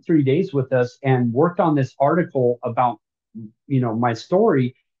 or 3 days with us and worked on this article about, my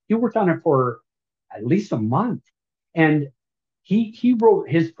story. He worked on it for at least a month, and he wrote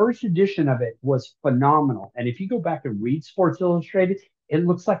his first edition of it was phenomenal. And if you go back and read Sports Illustrated, it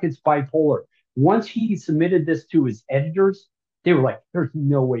looks like it's bipolar. Once he submitted this to his editors, they were like, "There's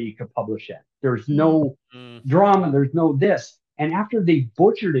no way you could publish it. There's no drama. There's no this." And after they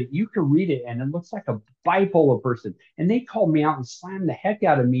butchered it, you can read it, and it looks like a bipolar person. And they called me out and slammed the heck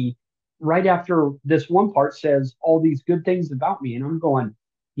out of me right after this one part says all these good things about me. And I'm going,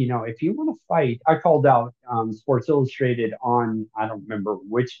 if you want to fight, I called out Sports Illustrated on, I don't remember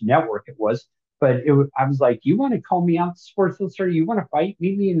which network it was, but I was like, you want to call me out, Sports Illustrated? You want to fight?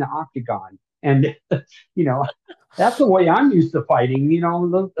 Meet me in the octagon. And, that's the way I'm used to fighting.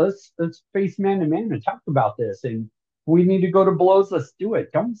 Let's face man to man and talk about this. And we need to go to blows, let's do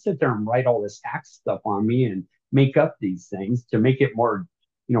it. Don't sit there and write all this tax stuff on me and make up these things to make it more,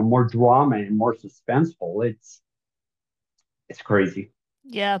 more drama and more suspenseful. It's crazy.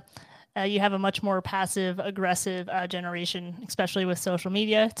 Yeah. You have a much more passive aggressive generation, especially with social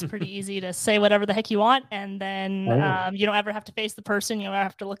media. It's pretty easy to say whatever the heck you want. And then you don't ever have to face the person. You don't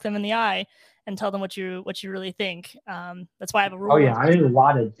have to look them in the eye and tell them what you really think. That's why I have a rule. Oh yeah. I had a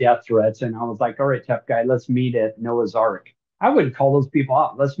lot of death threats and I was like, all right, tough guy, let's meet at Noah's Ark. I would call those people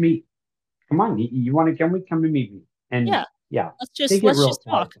out. Let's meet. Come on. You want to come? Come and meet me. And yeah. Let's just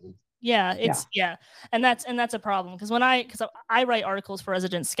talk. Yeah, and that's a problem because I write articles for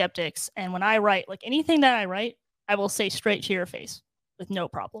resident skeptics, and when I write anything that I write, I will say straight to your face with no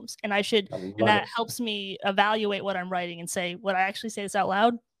problems, and that helps me evaluate what I'm writing and say, would I actually say this out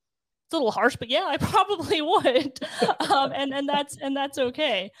loud? It's a little harsh, but yeah, I probably would, and that's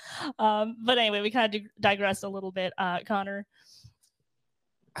okay. But anyway, we kind of digressed a little bit, Connor.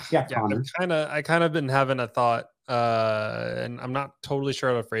 Yeah, Connor. I kind of been having a thought. And I'm not totally sure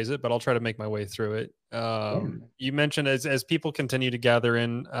how to phrase it, but I'll try to make my way through it. You mentioned as people continue to gather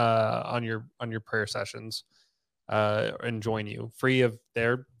in on your prayer sessions and join you, free of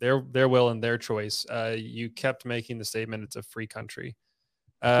their will and their choice. You kept making the statement it's a free country.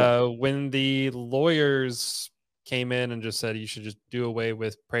 When the lawyers came in and just said you should just do away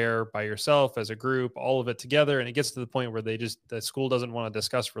with prayer by yourself as a group, all of it together, and it gets to the point where the school doesn't want to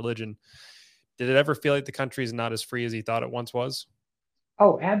discuss religion. Did it ever feel like the country is not as free as he thought it once was?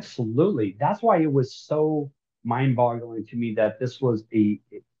 Oh, absolutely. That's why it was so mind-boggling to me that this was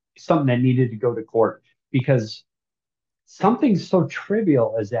something that needed to go to court, because something so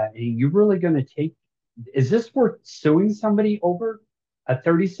trivial as that, and you're really going to is this worth suing somebody over a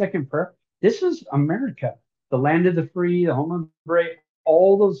 30-second prayer? This is America, the land of the free, the home of the brave,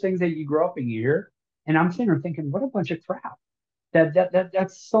 all those things that you grow up and you hear. And I'm sitting there thinking, what a bunch of crap.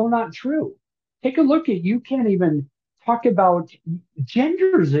 That's so not true. Take a look you can't even talk about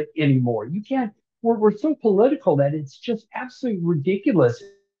genders anymore. You can't, we're so political that it's just absolutely ridiculous.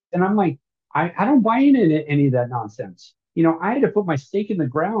 And I'm like, I don't buy into any of that nonsense. I had to put my stake in the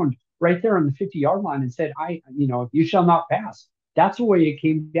ground right there on the 50-yard line and said, you shall not pass. That's the way it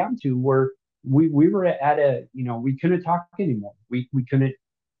came down to, where we were at we couldn't talk anymore. We couldn't,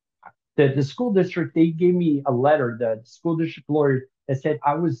 the school district, they gave me a letter, the school district lawyer, that said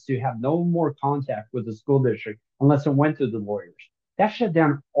I was to have no more contact with the school district unless it went through the lawyers. That shut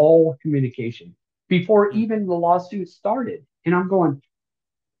down all communication before even the lawsuit started. And I'm going,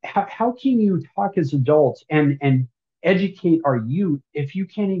 how can you talk as adults and educate our youth if you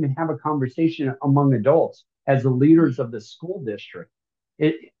can't even have a conversation among adults as the leaders of the school district?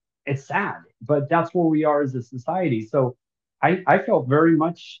 It's sad, but that's where we are as a society. So I felt very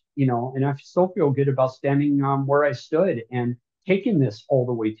much, and I still feel good about standing where I stood and taking this all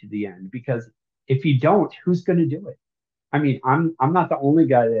the way to the end, because if you don't, who's going to do it? I mean, I'm not the only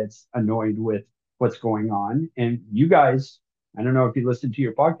guy that's annoyed with what's going on. And you guys, I don't know if you listen to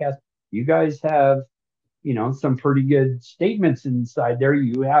your podcast, you guys have, some pretty good statements inside there.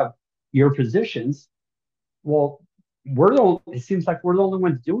 You have your positions. Well, it seems like we're the only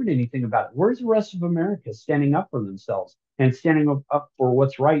ones doing anything about it. Where's the rest of America standing up for themselves and standing up for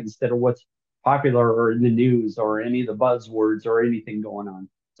what's right instead of what's popular or in the news or any of the buzzwords or anything going on?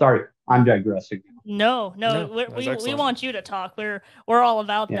 Sorry, I'm digressing. No, we want you to talk. We're all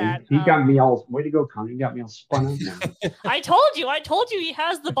about that. He got me all, way to go, Connor. You got me all spun up now. I told you he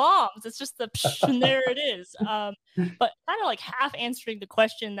has the bombs. It's just the psh, and there it is. But kind of like half answering the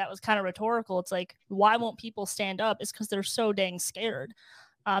question that was kind of rhetorical. It's like, why won't people stand up? It's because they're so dang scared.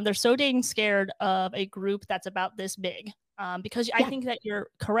 They're so dang scared of a group that's about this big. Because I think that you're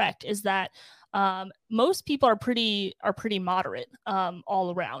correct, is that most people are pretty moderate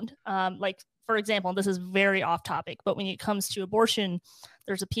all around. Like, for example, this is very off topic, but when it comes to abortion,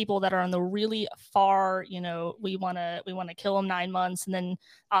 there's a people that are on the really far, we want to kill them 9 months, and then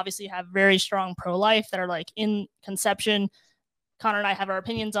obviously have very strong pro-life that are like in conception. Connor and I have our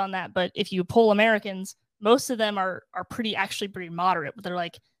opinions on that, but if you poll Americans, most of them are pretty moderate, but they're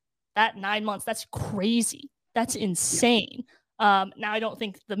like, that 9 months, that's crazy. That's insane. Now, I don't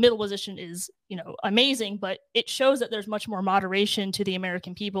think the middle position is, amazing, but it shows that there's much more moderation to the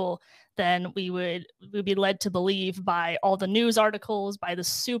American people than we would be led to believe by all the news articles, by the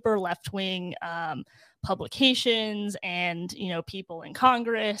super left-wing publications, and people in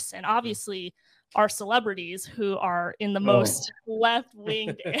Congress. And obviously, are celebrities who are in the most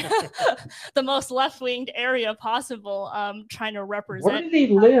left-winged, the most left-winged area possible, trying to represent. Where do they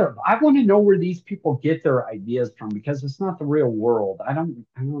live? I want to know where these people get their ideas from, because it's not the real world. I don't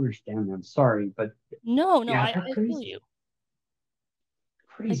understand them. Sorry, but no, yeah, I feel you.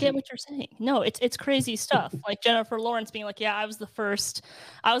 Crazy. I get what you're saying. No, it's crazy stuff. Like Jennifer Lawrence being like, yeah, I was the first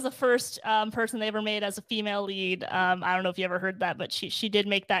person they ever made as a female lead. I don't know if you ever heard that, but she did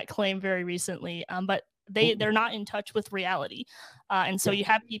make that claim very recently. But they're not in touch with reality. And so you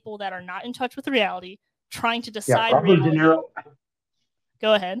have people that are not in touch with reality trying to decide. Robert De Niro.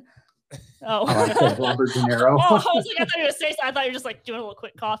 Go ahead. Oh, I said Robert De Niro. I was like, I thought you were going to say so. I thought you were just like doing a little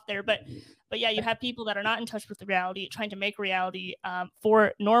quick cough there, but yeah, you have people that are not in touch with the reality, trying to make reality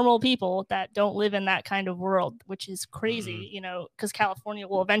for normal people that don't live in that kind of world, which is crazy, you know, because California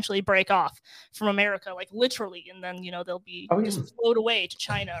will eventually break off from America, like literally, and then they'll be just float away to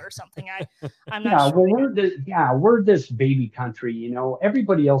China or something. I'm not sure. Well, we're this baby country, you know.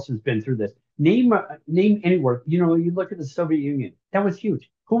 Everybody else has been through this. Name anywhere. You know, you look at the Soviet Union. That was huge.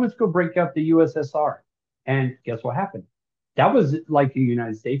 Who was going to break up the USSR? And guess what happened? That was like the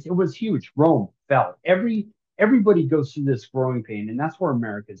United States. It was huge. Rome fell. Everybody goes through this growing pain, and that's where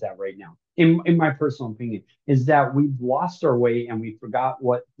America's at right now. In my personal opinion, is that we've lost our way and we forgot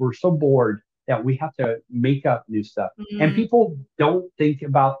what we're so bored that we have to make up new stuff. And people don't think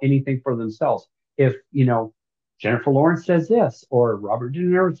about anything for themselves. If Jennifer Lawrence says this, or Robert De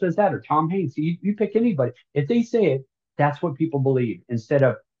Niro says that, or Tom Hanks, you pick anybody. If they say it, that's what people believe, instead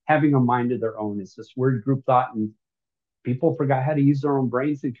of having a mind of their own. It's this weird group thought, and people forgot how to use their own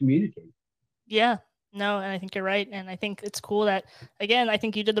brains and communicate. Yeah, no, and I think you're right. And I think it's cool that, again, I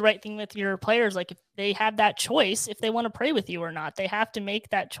think you did the right thing with your players. Like, if they have that choice, if they want to pray with you or not, they have to make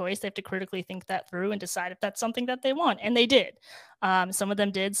that choice. They have to critically think that through and decide if that's something that they want. And they did. Some of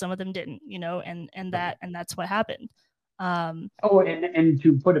them did, some of them didn't, and that's what happened. And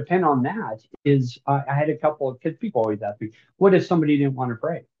to put a pin on that is, I had a couple of kids. People always ask me, what if somebody didn't want to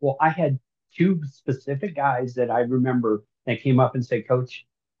pray? Well, I had two specific guys that I remember that came up and said, Coach,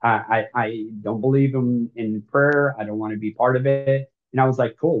 I don't believe in prayer. I don't want to be part of it. And I was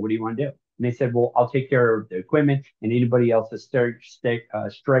like, cool, what do you want to do? And they said, well, I'll take care of the equipment, and anybody else is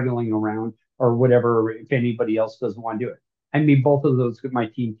struggling around or whatever, if anybody else doesn't want to do it. I made both of those my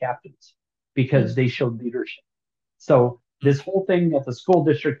team captains because they showed leadership. So this whole thing at the school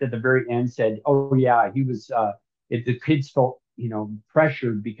district at the very end said, oh yeah, he was, if the kids felt,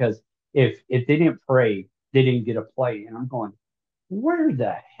 pressured because if they didn't pray, they didn't get a play. And I'm going, where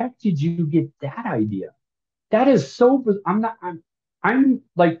the heck did you get that idea? That is so, I'm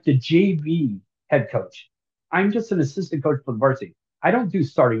like the JV head coach. I'm just an assistant coach for the varsity. I don't do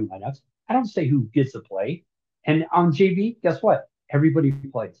starting lineups. I don't say who gets to play. And on JV, guess what? Everybody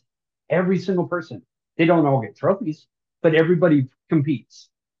plays. Every single person. They don't all get trophies, but everybody competes.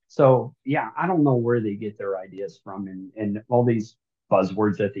 So yeah, I don't know where they get their ideas from and all these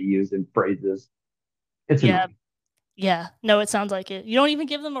buzzwords that they use and phrases. It's annoying. Yeah. No, it sounds like it. You don't even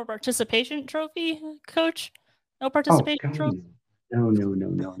give them a participation trophy, Coach? No participation trophy?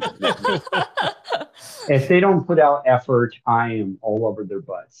 No. If they don't put out effort, I am all over their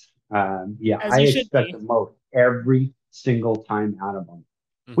butts. I expect the most every single time out of them.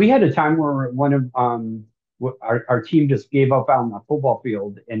 We had a time where one of our team just gave up on the football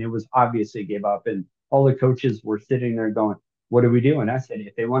field, and it was obvious they gave up, and all the coaches were sitting there going, what do we do? And I said,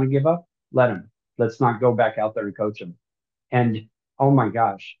 if they want to give up, let them. Let's not go back out there and coach them. And oh my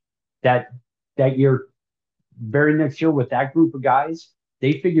gosh, that year, very next year with that group of guys,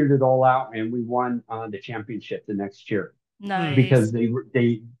 they figured it all out, and we won the championship the next year. Nice. Because they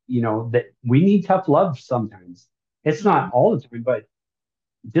that we need tough love sometimes. It's not all the time, but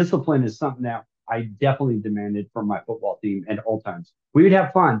discipline is something that I definitely demanded from my football team at all times. We would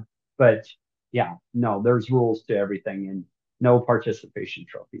have fun, but there's rules to everything, and no participation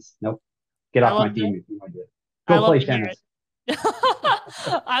trophies. Nope. Get off my team if you want to do it. Go play tennis.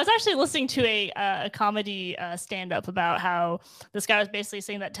 I was actually listening to a comedy stand-up about how this guy was basically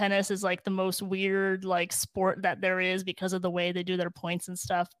saying that tennis is like the most weird like sport that there is because of the way they do their points and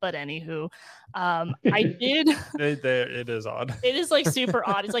stuff. But anywho, I did. It is odd. It is like super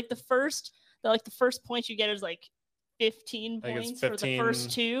odd. It's like the first points you get is like 15 points 15, for the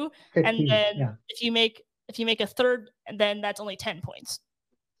first two, 15, and then if you make a third, then that's only 10 points.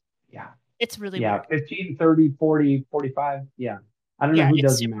 Yeah. It's really weird. 15, 30, 40, 45. Yeah. I don't know who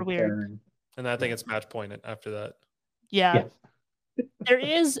does super weird. There. And I think it's match point after that. Yeah. There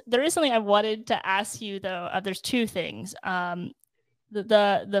is something I wanted to ask you though. There's two things.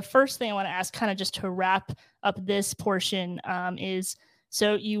 The first thing I want to ask, kind of just to wrap up this portion, is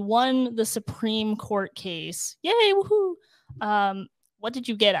So you won the Supreme Court case. Yay, woohoo. What did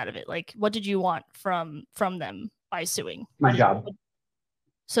you get out of it? Like, what did you want from them by suing? My job.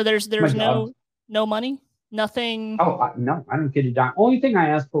 So there's no money, nothing. Oh, no, I don't get a dime. Only thing I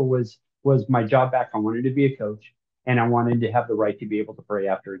asked for was my job back. I wanted to be a coach, and I wanted to have the right to be able to pray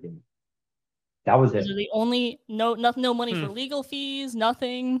after a game. That was it. So the only no money for legal fees,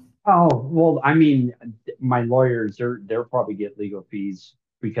 nothing. Oh, well, I mean, my lawyers, they'll probably get legal fees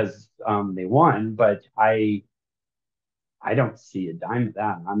because they won, but I don't see a dime of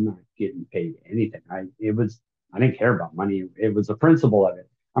that. I'm not getting paid anything. I didn't care about money. It was the principle of it.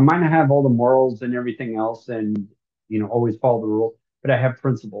 I might not have all the morals and everything else and, always follow the rules, but I have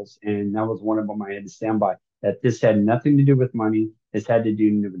principles. And that was one of them I had to stand by, that this had nothing to do with money. This had to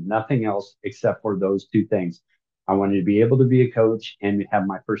do with nothing else except for those two things. I wanted to be able to be a coach and have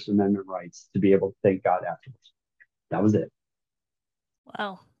my First Amendment rights to be able to thank God afterwards. That was it.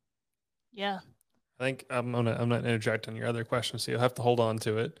 Wow. Yeah. I think I'm gonna interject on your other question, so you'll have to hold on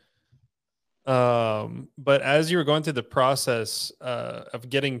to it. But as you were going through the process of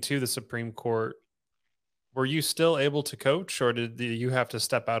getting to the Supreme Court, were you still able to coach, or did you have to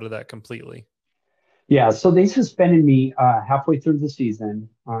step out of that completely? Yeah, so they suspended me halfway through the season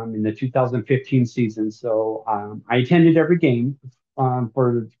in the 2015 season. So I attended every game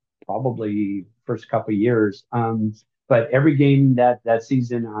for probably first couple of years. But every game that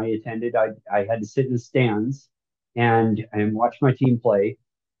season I attended, I had to sit in the stands and watch my team play.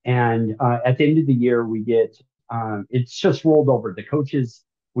 And at the end of the year, we get it's just rolled over. The coaches,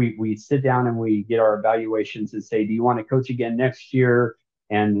 we sit down and we get our evaluations and say, do you want to coach again next year?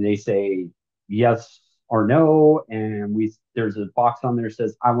 And they say yes or no. And there's a box on there that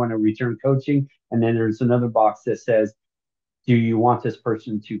says, I want to return coaching. And then there's another box that says, do you want this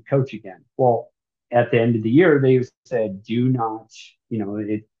person to coach again? Well, at the end of the year, they said, do not,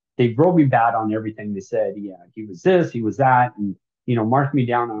 they wrote me bad on everything. They said, yeah, he was this, he was that. And, marked me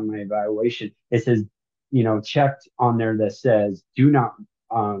down on my evaluation. It says, checked on there that says, do not,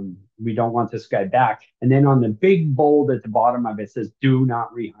 we don't want this guy back. And then on the big bold at the bottom of it says, do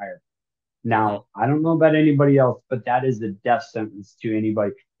not rehire. Now, I don't know about anybody else, but that is a death sentence to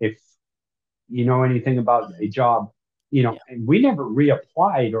anybody. If you know anything about a job, and we never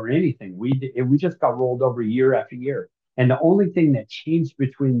reapplied or anything. We just got rolled over year after year. And the only thing that changed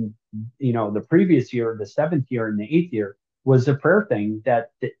between, the previous year, the 7th year and the 8th year was a prayer thing that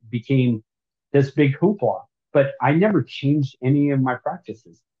became this big hoopla. But I never changed any of my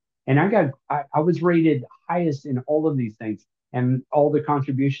practices. And I was rated highest in all of these things and all the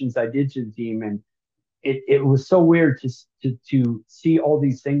contributions I did to the team. And it was so weird to see all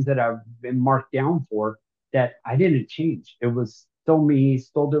these things that I've been marked down for that I didn't change. It was still me,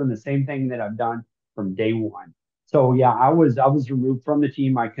 still doing the same thing that I've done from day one. So yeah, I was removed from the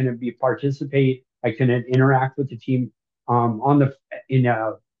team. I couldn't participate. I couldn't interact with the team in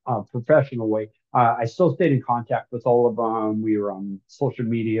a professional way. I still stayed in contact with all of them. We were on social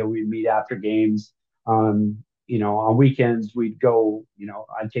media. We'd meet after games. On weekends we'd go.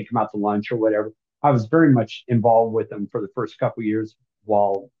 I'd take them out to lunch or whatever. I was very much involved with them for the first couple of years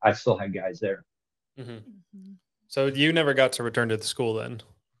while I still had guys there. Mm-hmm. So you never got to return to the school then?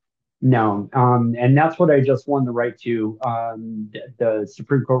 No. And that's what I just won the right to. The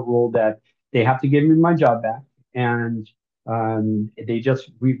Supreme Court ruled that they have to give me my job back. And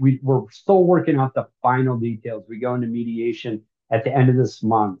we're still working out the final details. We go into mediation at the end of this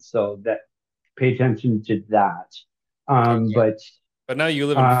month. So that pay attention to that. Okay. But now you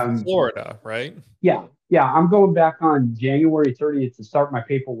live in Florida, right? Yeah. I'm going back on January 30th to start my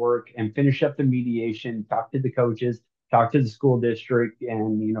paperwork and finish up the mediation, talk to the coaches, talk to the school district,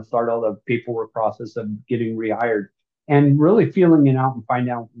 and start all the paperwork process of getting rehired and really feeling it out and find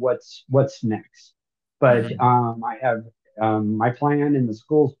out what's next. But I have my plan and the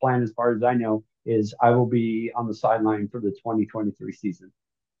school's plan, as far as I know, is I will be on the sideline for the 2023 season.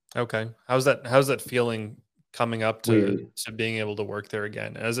 Okay. How's that feeling coming up to being able to work there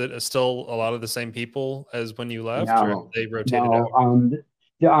again? Is it still a lot of the same people as when you left, or they rotated out?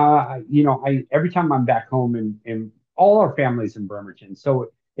 Every time I'm back home and all our families in Bremerton, so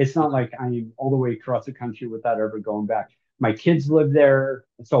it's not like I'm all the way across the country without ever going back. My kids live there,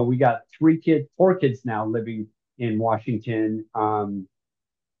 so we got 4 kids now living in Washington. Who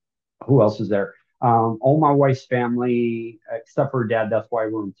else is there? All my wife's family, except for her dad. That's why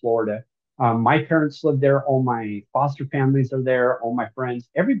we're in Florida. My parents live there. All my foster families are there. All my friends,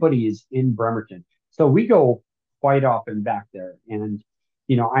 everybody is in Bremerton. So we go quite often back there. And,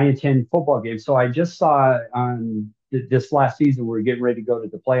 I attend football games. So I just saw this last season, we were getting ready to go to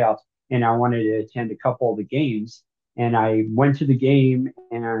the playoffs, and I wanted to attend a couple of the games. And I went to the game,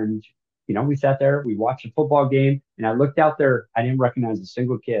 and we sat there, we watched a football game, and I looked out there. I didn't recognize a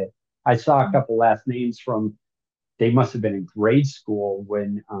single kid. I saw a couple last names from, they must have been in grade school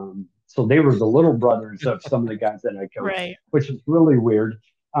when, so they were the little brothers of some of the guys that I coached, Right. which was really weird.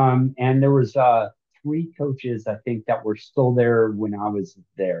 And there was 3 coaches, I think, that were still there when I was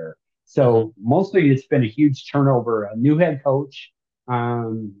there. So mostly it's been a huge turnover, a new head coach,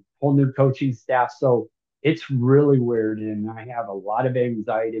 whole new coaching staff. So it's really weird. And I have a lot of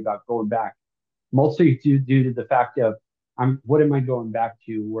anxiety about going back, mostly due to the fact of, what am I going back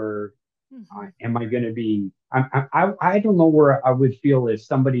to? Where am I going to be? I don't know where I would feel if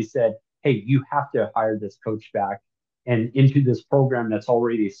somebody said, hey, you have to hire this coach back and into this program that's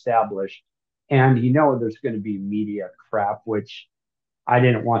already established. And there's going to be media crap, which I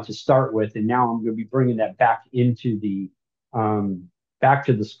didn't want to start with. And now I'm going to be bringing that back into back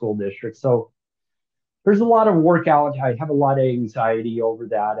to the school district. So there's a lot of workout. I have a lot of anxiety over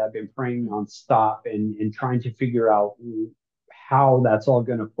that. I've been praying nonstop and trying to figure out how that's all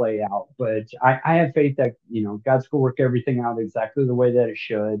going to play out. But I have faith that, God's going to work everything out exactly the way that it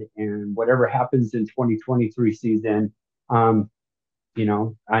should. And whatever happens in 2023 season, I'm going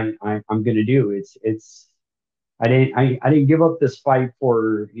to do. I didn't give up this fight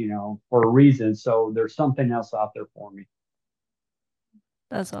for a reason. So there's something else out there for me.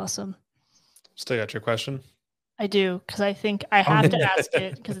 That's awesome. Still got your question? I do, because I think I have to ask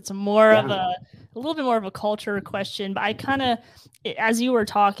it, because it's more of a little bit more of a culture question. But I kind of, as you were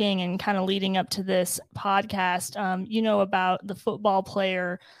talking and kind of leading up to this podcast, about the football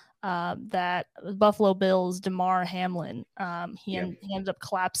player that Buffalo Bills, Damar Hamlin. He ends up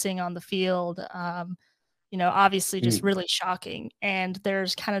collapsing on the field. Obviously just really shocking. And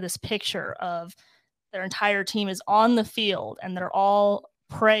there's kind of this picture of their entire team is on the field and they're all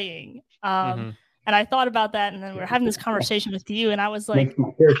praying. And I thought about that, and then we were having this conversation with you, and I was like,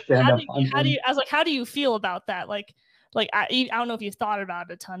 how do you feel about that? Like I don't know if you've thought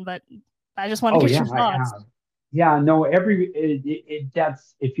about it a ton, but I just want to get your thoughts. Yeah, no,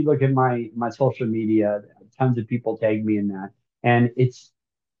 that's, if you look at my social media, tons of people tag me in that. And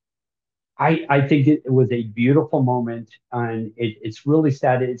I think it was a beautiful moment, and it's really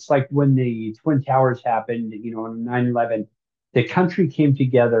sad. It's like when the Twin Towers happened, on 9/11, the country came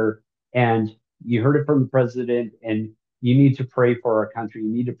together, and you heard it from the president, and you need to pray for our country. You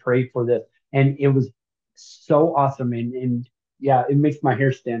need to pray for this. And it was so awesome. And yeah, it makes my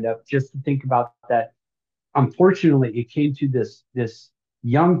hair stand up just to think about that. Unfortunately, it came to this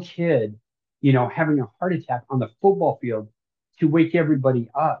young kid, having a heart attack on the football field to wake everybody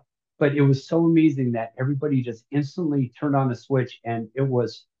up. But it was so amazing that everybody just instantly turned on the switch, and it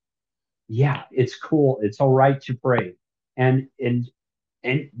was, it's cool. It's all right to pray. And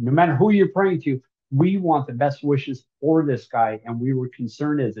no matter who you're praying to, we want the best wishes for this guy. And we were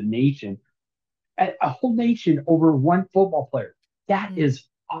concerned as a nation, a whole nation over one football player. That is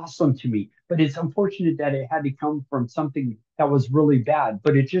awesome to me. But it's unfortunate that it had to come from something that was really bad.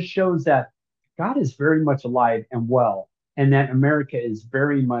 But it just shows that God is very much alive and well, and that America is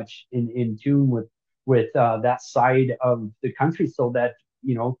very much in tune with that side of the country, so that,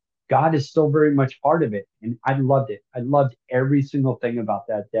 God is still very much part of it. And I loved it. I loved every single thing about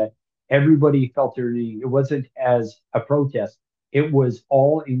that everybody felt it wasn't as a protest. It was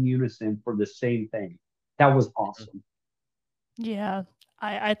all in unison for the same thing. That was awesome. Yeah,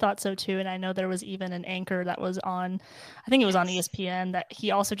 I thought so too. And I know there was even an anchor that was on, I think it was on ESPN, that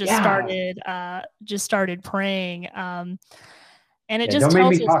he also just started praying. And it just don't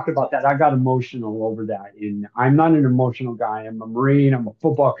make me talk about that. I got emotional over that. And I'm not an emotional guy. I'm a Marine. I'm a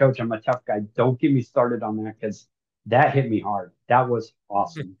football coach. I'm a tough guy. Don't get me started on that, because that hit me hard. That was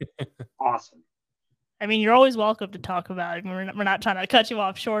awesome. Awesome. I mean, you're always welcome to talk about it. We're not trying to cut you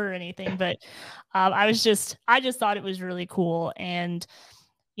off short or anything, but I just thought it was really cool. And,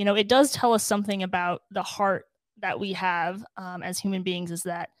 it does tell us something about the heart that we have as human beings, is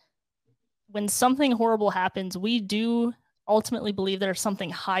that when something horrible happens, we do ultimately believe there's something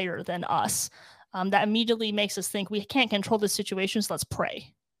higher than us. That immediately makes us think we can't control the situation, so let's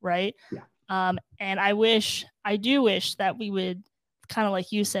pray, right? Yeah. And I do wish that we would, kind of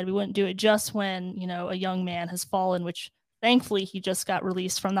like you said, we wouldn't do it just when, a young man has fallen, which thankfully he just got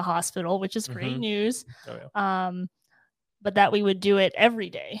released from the hospital, which is great news. Oh, yeah. But that we would do it every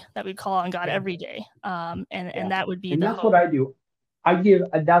day, that we'd call on God every day. And that would be that's what I do.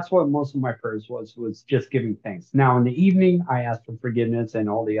 That's what most of my prayers was just giving thanks. Now in the evening, I ask for forgiveness and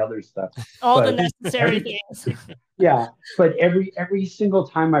all the other stuff. The necessary things. Yeah. But every single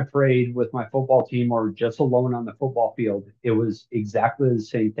time I prayed with my football team or just alone on the football field, it was exactly the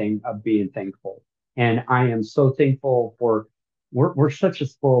same thing of being thankful. And I am so thankful for, we're such a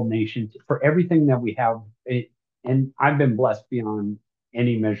spoiled nation for everything that we have. And I've been blessed beyond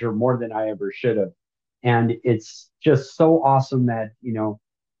any measure, more than I ever should have. And it's just so awesome that,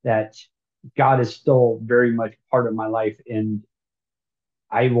 that God is still very much part of my life, and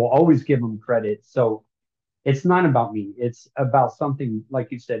I will always give him credit. So it's not about me. It's about something, like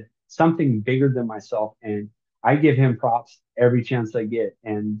you said, something bigger than myself. And I give him props every chance I get.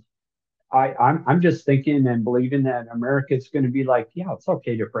 And I'm just thinking and believing that America is going to be like, yeah, it's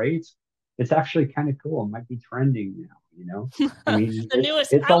okay to pray. It's actually kind of cool. It might be trending now. I mean,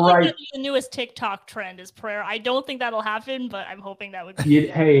 it's I all like right. the newest TikTok trend is prayer. I don't think that'll happen, but I'm hoping that would be.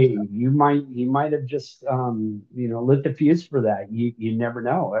 Hey, you might have just lit the fuse for that. You never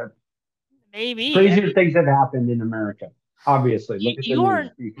know. Maybe. Crazier things have happened in America. Obviously, look at the You are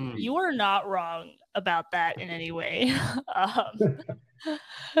news. you are not wrong about that in any way.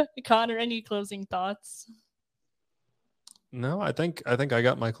 Connor, any closing thoughts? No, I think I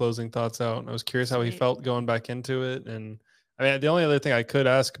got my closing thoughts out. I was curious how he felt going back into it, and I mean, the only other thing I could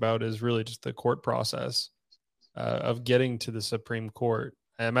ask about is really just the court process of getting to the Supreme Court.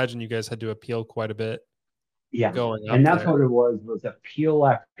 I imagine you guys had to appeal quite a bit. Yeah, going up and that's there. what it was appeal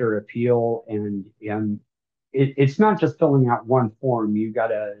after appeal, and it's not just filling out one form. You got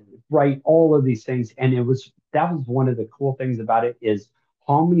to write all of these things, and that was one of the cool things about it is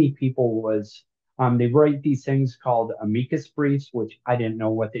how many people was they write these things called amicus briefs, which I didn't know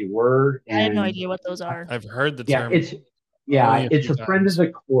what they were, I have no and idea what those are. I've heard the yeah, term. it's a friend of the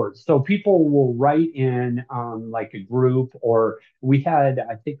court. So people will write in like a group, or we had,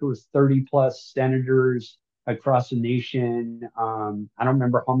 I think it was 30 plus senators across the nation. I don't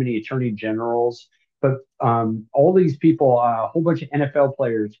remember how many attorney generals, but all these people, a whole bunch of NFL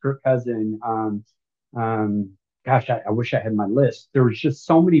players, Kirk Cousin, gosh, I wish I had my list. There was just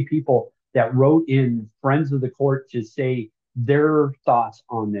so many people that wrote in friends of the court to say their thoughts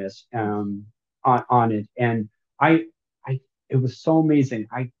on this, on it. And I, it was so amazing.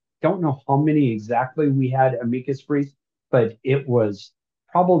 I don't know how many exactly we had amicus briefs, but it was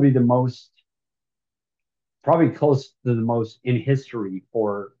probably probably close to the most in history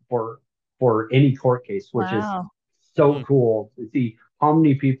for any court case, which is so cool to see how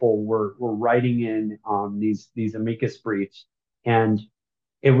many people were writing in these amicus briefs. And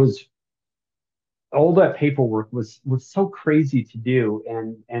it was, all that paperwork was so crazy to do,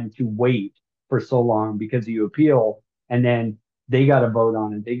 and to wait for so long because you appeal, and then they got to vote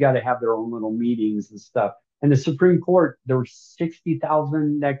on it. They got to have their own little meetings and stuff. And the Supreme Court, there were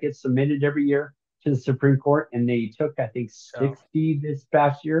 60,000 that get submitted every year to the Supreme Court, and they took, I think, 60 this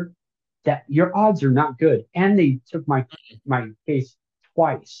past year. That your odds are not good. And they took my case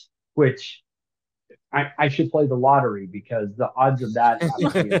twice, which I should play the lottery, because the odds of that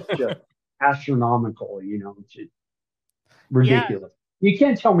happening is just astronomical, ridiculous. Yeah. You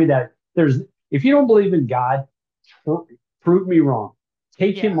can't tell me that if you don't believe in God, prove me wrong.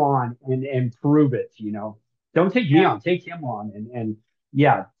 Take him on and prove it, Don't take me on, take him on. And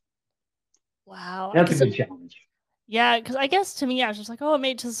yeah. Wow. That's a good challenge. Yeah, because I guess to me, I was just like, oh, it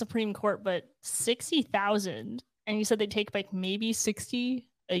made it to the Supreme Court, but 60,000. And you said they take like maybe 60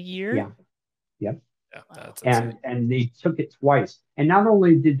 a year? Yeah. Yep. Yeah, and they took it twice. And not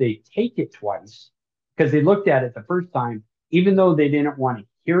only did they take it twice, because they looked at it the first time, even though they didn't want to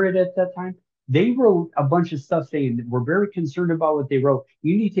hear it at that time, they wrote a bunch of stuff saying that we're very concerned about what they wrote.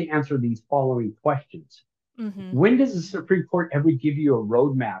 You need to answer these following questions. Mm-hmm. When does the Supreme Court ever give you a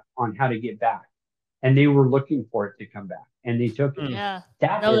roadmap on how to get back? And they were looking for it to come back, and they took it. Yeah,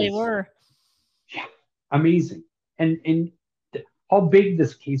 they were. Yeah, amazing. And how big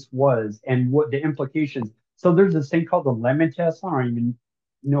this case was and what the implications. So there's this thing called the Lemon test. I don't even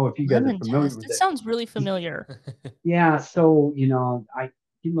know if you guys are familiar with it. It sounds really familiar. Yeah. So, you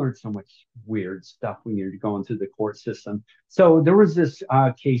learn so much weird stuff when you're going through the court system. So there was this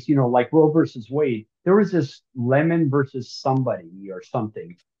case, like Roe versus Wade. There was this Lemon versus somebody or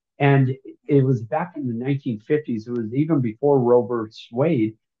something. And it was back in the 1950s. It was even before Roe versus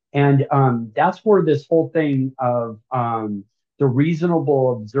Wade. And that's where this whole thing of the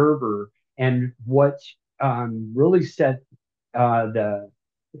reasonable observer, and what really set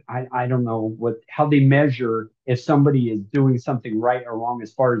I don't know how they measure if somebody is doing something right or wrong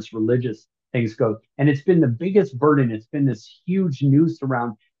as far as religious things go. And it's been the biggest burden. It's been this huge noose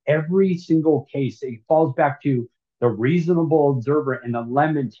around every single case. It falls back to the reasonable observer and the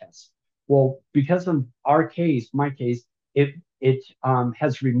Lemon test. Well, because of our case, my case, it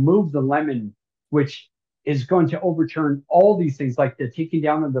has removed the Lemon, which is going to overturn all these things, like the taking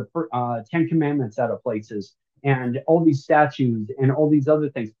down of the 10 Commandments out of places, and all these statues and all these other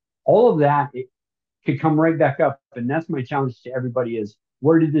things. All of that, could come right back up. And that's my challenge to everybody is,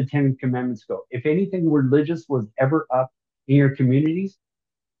 where did the Ten Commandments go? If anything religious was ever up in your communities,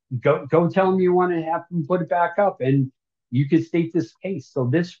 go tell them you want to have them put it back up, and you could state this case. So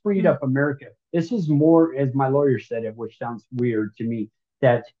this freed up America. This is more, as my lawyer said it, which sounds weird to me,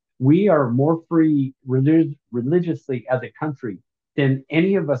 that we are more free religiously as a country than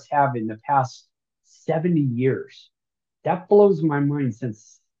any of us have in the past 70 years. That blows my mind.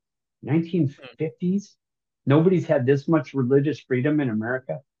 Since 1950s, nobody's had this much religious freedom in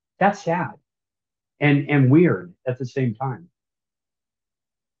America. That's sad and weird at the same time.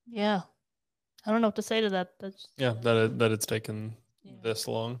 Yeah. I don't know what to say to that. That's that it's taken this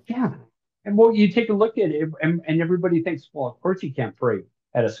long. Yeah. And well, you take a look at it, and everybody thinks, well, of course you can't pray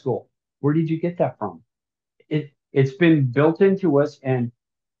at a school. Where did you get that from? It's been built into us, and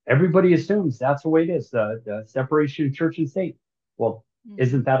everybody assumes that's the way it is, the separation of church and state. Well,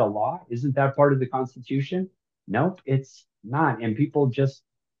 isn't that a law? Isn't that part of the Constitution? Nope, it's not. And people just,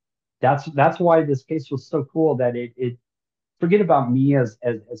 that's why this case was so cool, that it forget about me as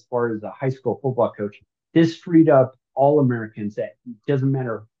far as a high school football coach. This freed up all Americans. That it doesn't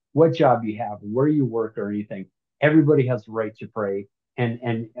matter what job you have, where you work, or anything. Everybody has the right to pray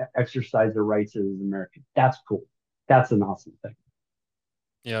and exercise their rights as Americans. That's cool. That's an awesome thing.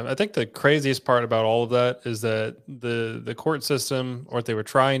 Yeah, I think the craziest part about all of that is that the court system, or what they were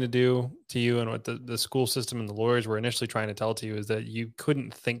trying to do to you, and what the school system and the lawyers were initially trying to tell to you, is that you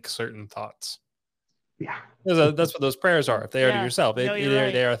couldn't think certain thoughts. Yeah, that's what those prayers are. If they are to yourself, no,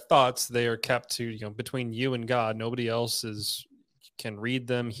 they are thoughts. They are kept to, between you and God. Nobody else can read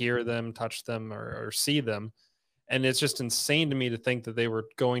them, hear them, touch them, or see them. And it's just insane to me to think that they were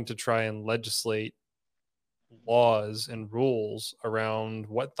going to try and legislate laws and rules around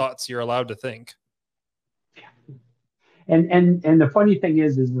what thoughts you're allowed to think. And the funny thing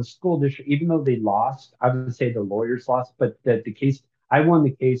is the school district, even though they lost, I would say the lawyers lost, but the case, I won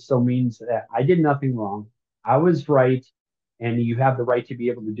the case, so means that I did nothing wrong. I was right, and you have the right to be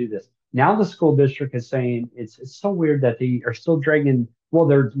able to do this. Now the school district is saying, it's so weird that they are still dragging, well,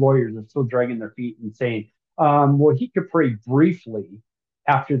 their lawyers are still dragging their feet and saying, well, he could pray briefly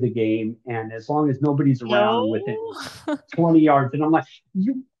after the game, and as long as nobody's around within 20 yards. And I'm like,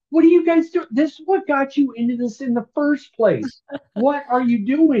 what are you guys doing? This is what got you into this in the first place. What are you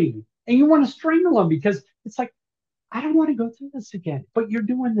doing? And you want to strangle them, because it's like, I don't want to go through this again, but you're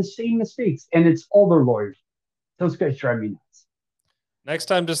doing the same mistakes, and it's all their lawyers. Those guys drive me nuts. Next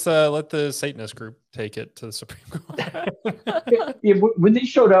time, just let the Satanist group take it to the Supreme Court. When they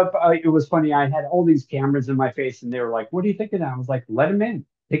showed up, it was funny. I had all these cameras in my face, and they were like, what do you think of that? I was like, let them in.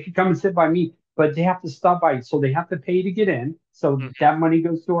 They could come and sit by me, but they have to stop by. So they have to pay to get in. So that money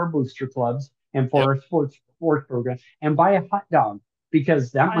goes to our booster clubs and for our sports program, and buy a hot dog,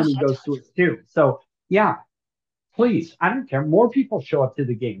 because that money goes to it too. So yeah, please, I don't care. More people show up to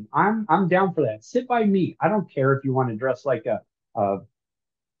the game. I'm down for that. Sit by me. I don't care if you want to dress like a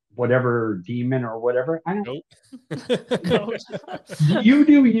whatever demon or whatever. I don't. Nope. You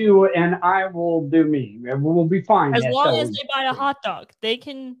do you, and I will do me. We'll be fine. As long as they buy a hot dog, they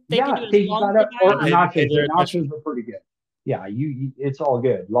can do it as long as they buy a hot dog. Nachos are pretty good. Yeah, it's all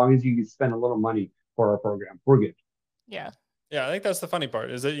good. As long as you spend a little money for our program, we're good. Yeah. Yeah, I think that's the funny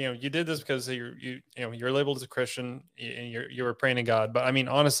part, is that you did this because you're labeled as a Christian and you were praying to God. But I mean,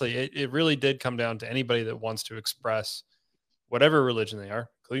 honestly, it really did come down to anybody that wants to express whatever religion they are,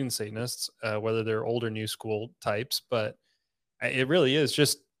 including Satanists, whether they're old or new school types. But it really is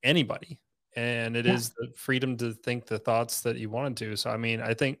just anybody, and it is the freedom to think the thoughts that you wanted to. So I mean,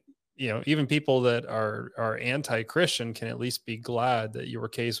 I think even people that are anti-Christian can at least be glad that your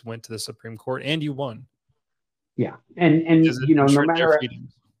case went to the Supreme Court and you won. Yeah. And no matter,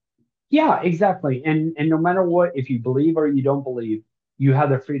 yeah, exactly. And no matter what, if you believe or you don't believe, you have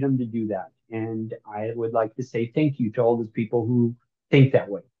the freedom to do that. And I would like to say thank you to all those people who think that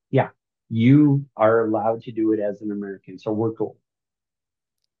way. Yeah, you are allowed to do it as an American. So we're cool.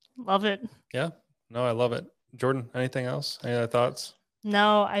 Love it. Yeah. No, I love it. Jordan, anything else? Any other thoughts?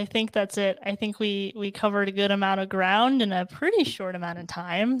 No, I think that's it. I think we covered a good amount of ground in a pretty short amount of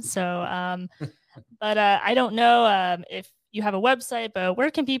time. So, but I don't know if you have a website, but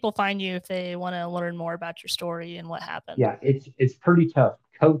where can people find you if they want to learn more about your story and what happened? Yeah, it's pretty tough.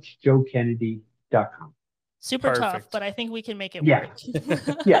 CoachJoeKennedy.com. Super Perfect. tough, but I think we can make it work.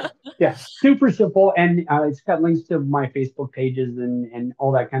 yeah, super simple, and it's got links to my Facebook pages and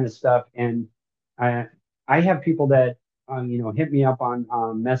all that kind of stuff. And I have people that hit me up on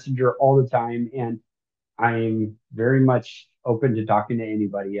Messenger all the time, and I'm very much open to talking to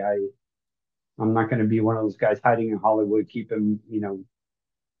anybody. I'm not going to be one of those guys hiding in Hollywood, keeping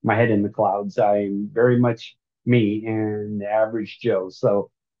my head in the clouds. I'm very much me and the average Joe. So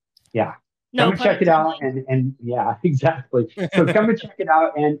yeah, No come and pun check it out. intended. And yeah, exactly. So come and check it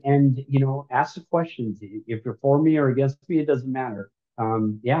out and ask the questions. If you're for me or against me, it doesn't matter.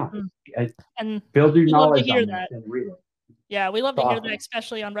 Yeah, Mm. uh, And build your we love to knowledge hear on this that. and read it. Yeah, we love It's to hear that, awesome.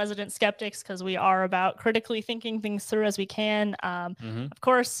 especially on Resident Skeptics, because we are about critically thinking things through as we can. Of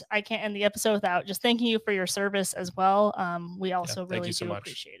course, I can't end the episode without just thanking you for your service as well. We also Thank really you so do much.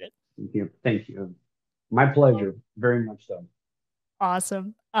 appreciate it. Thank you. Thank you. My pleasure. Very much so.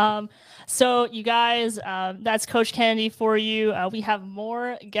 Awesome. So you guys, that's Coach Kennedy for you. We have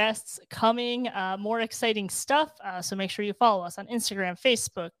more guests coming, more exciting stuff. So make sure you follow us on Instagram,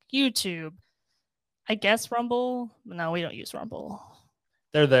 Facebook, YouTube. I guess Rumble. No, we don't use Rumble.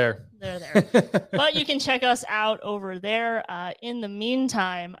 They're there. They're there. But you can check us out over there. In the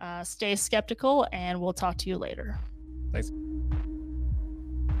meantime, stay skeptical, and we'll talk to you later. Thanks.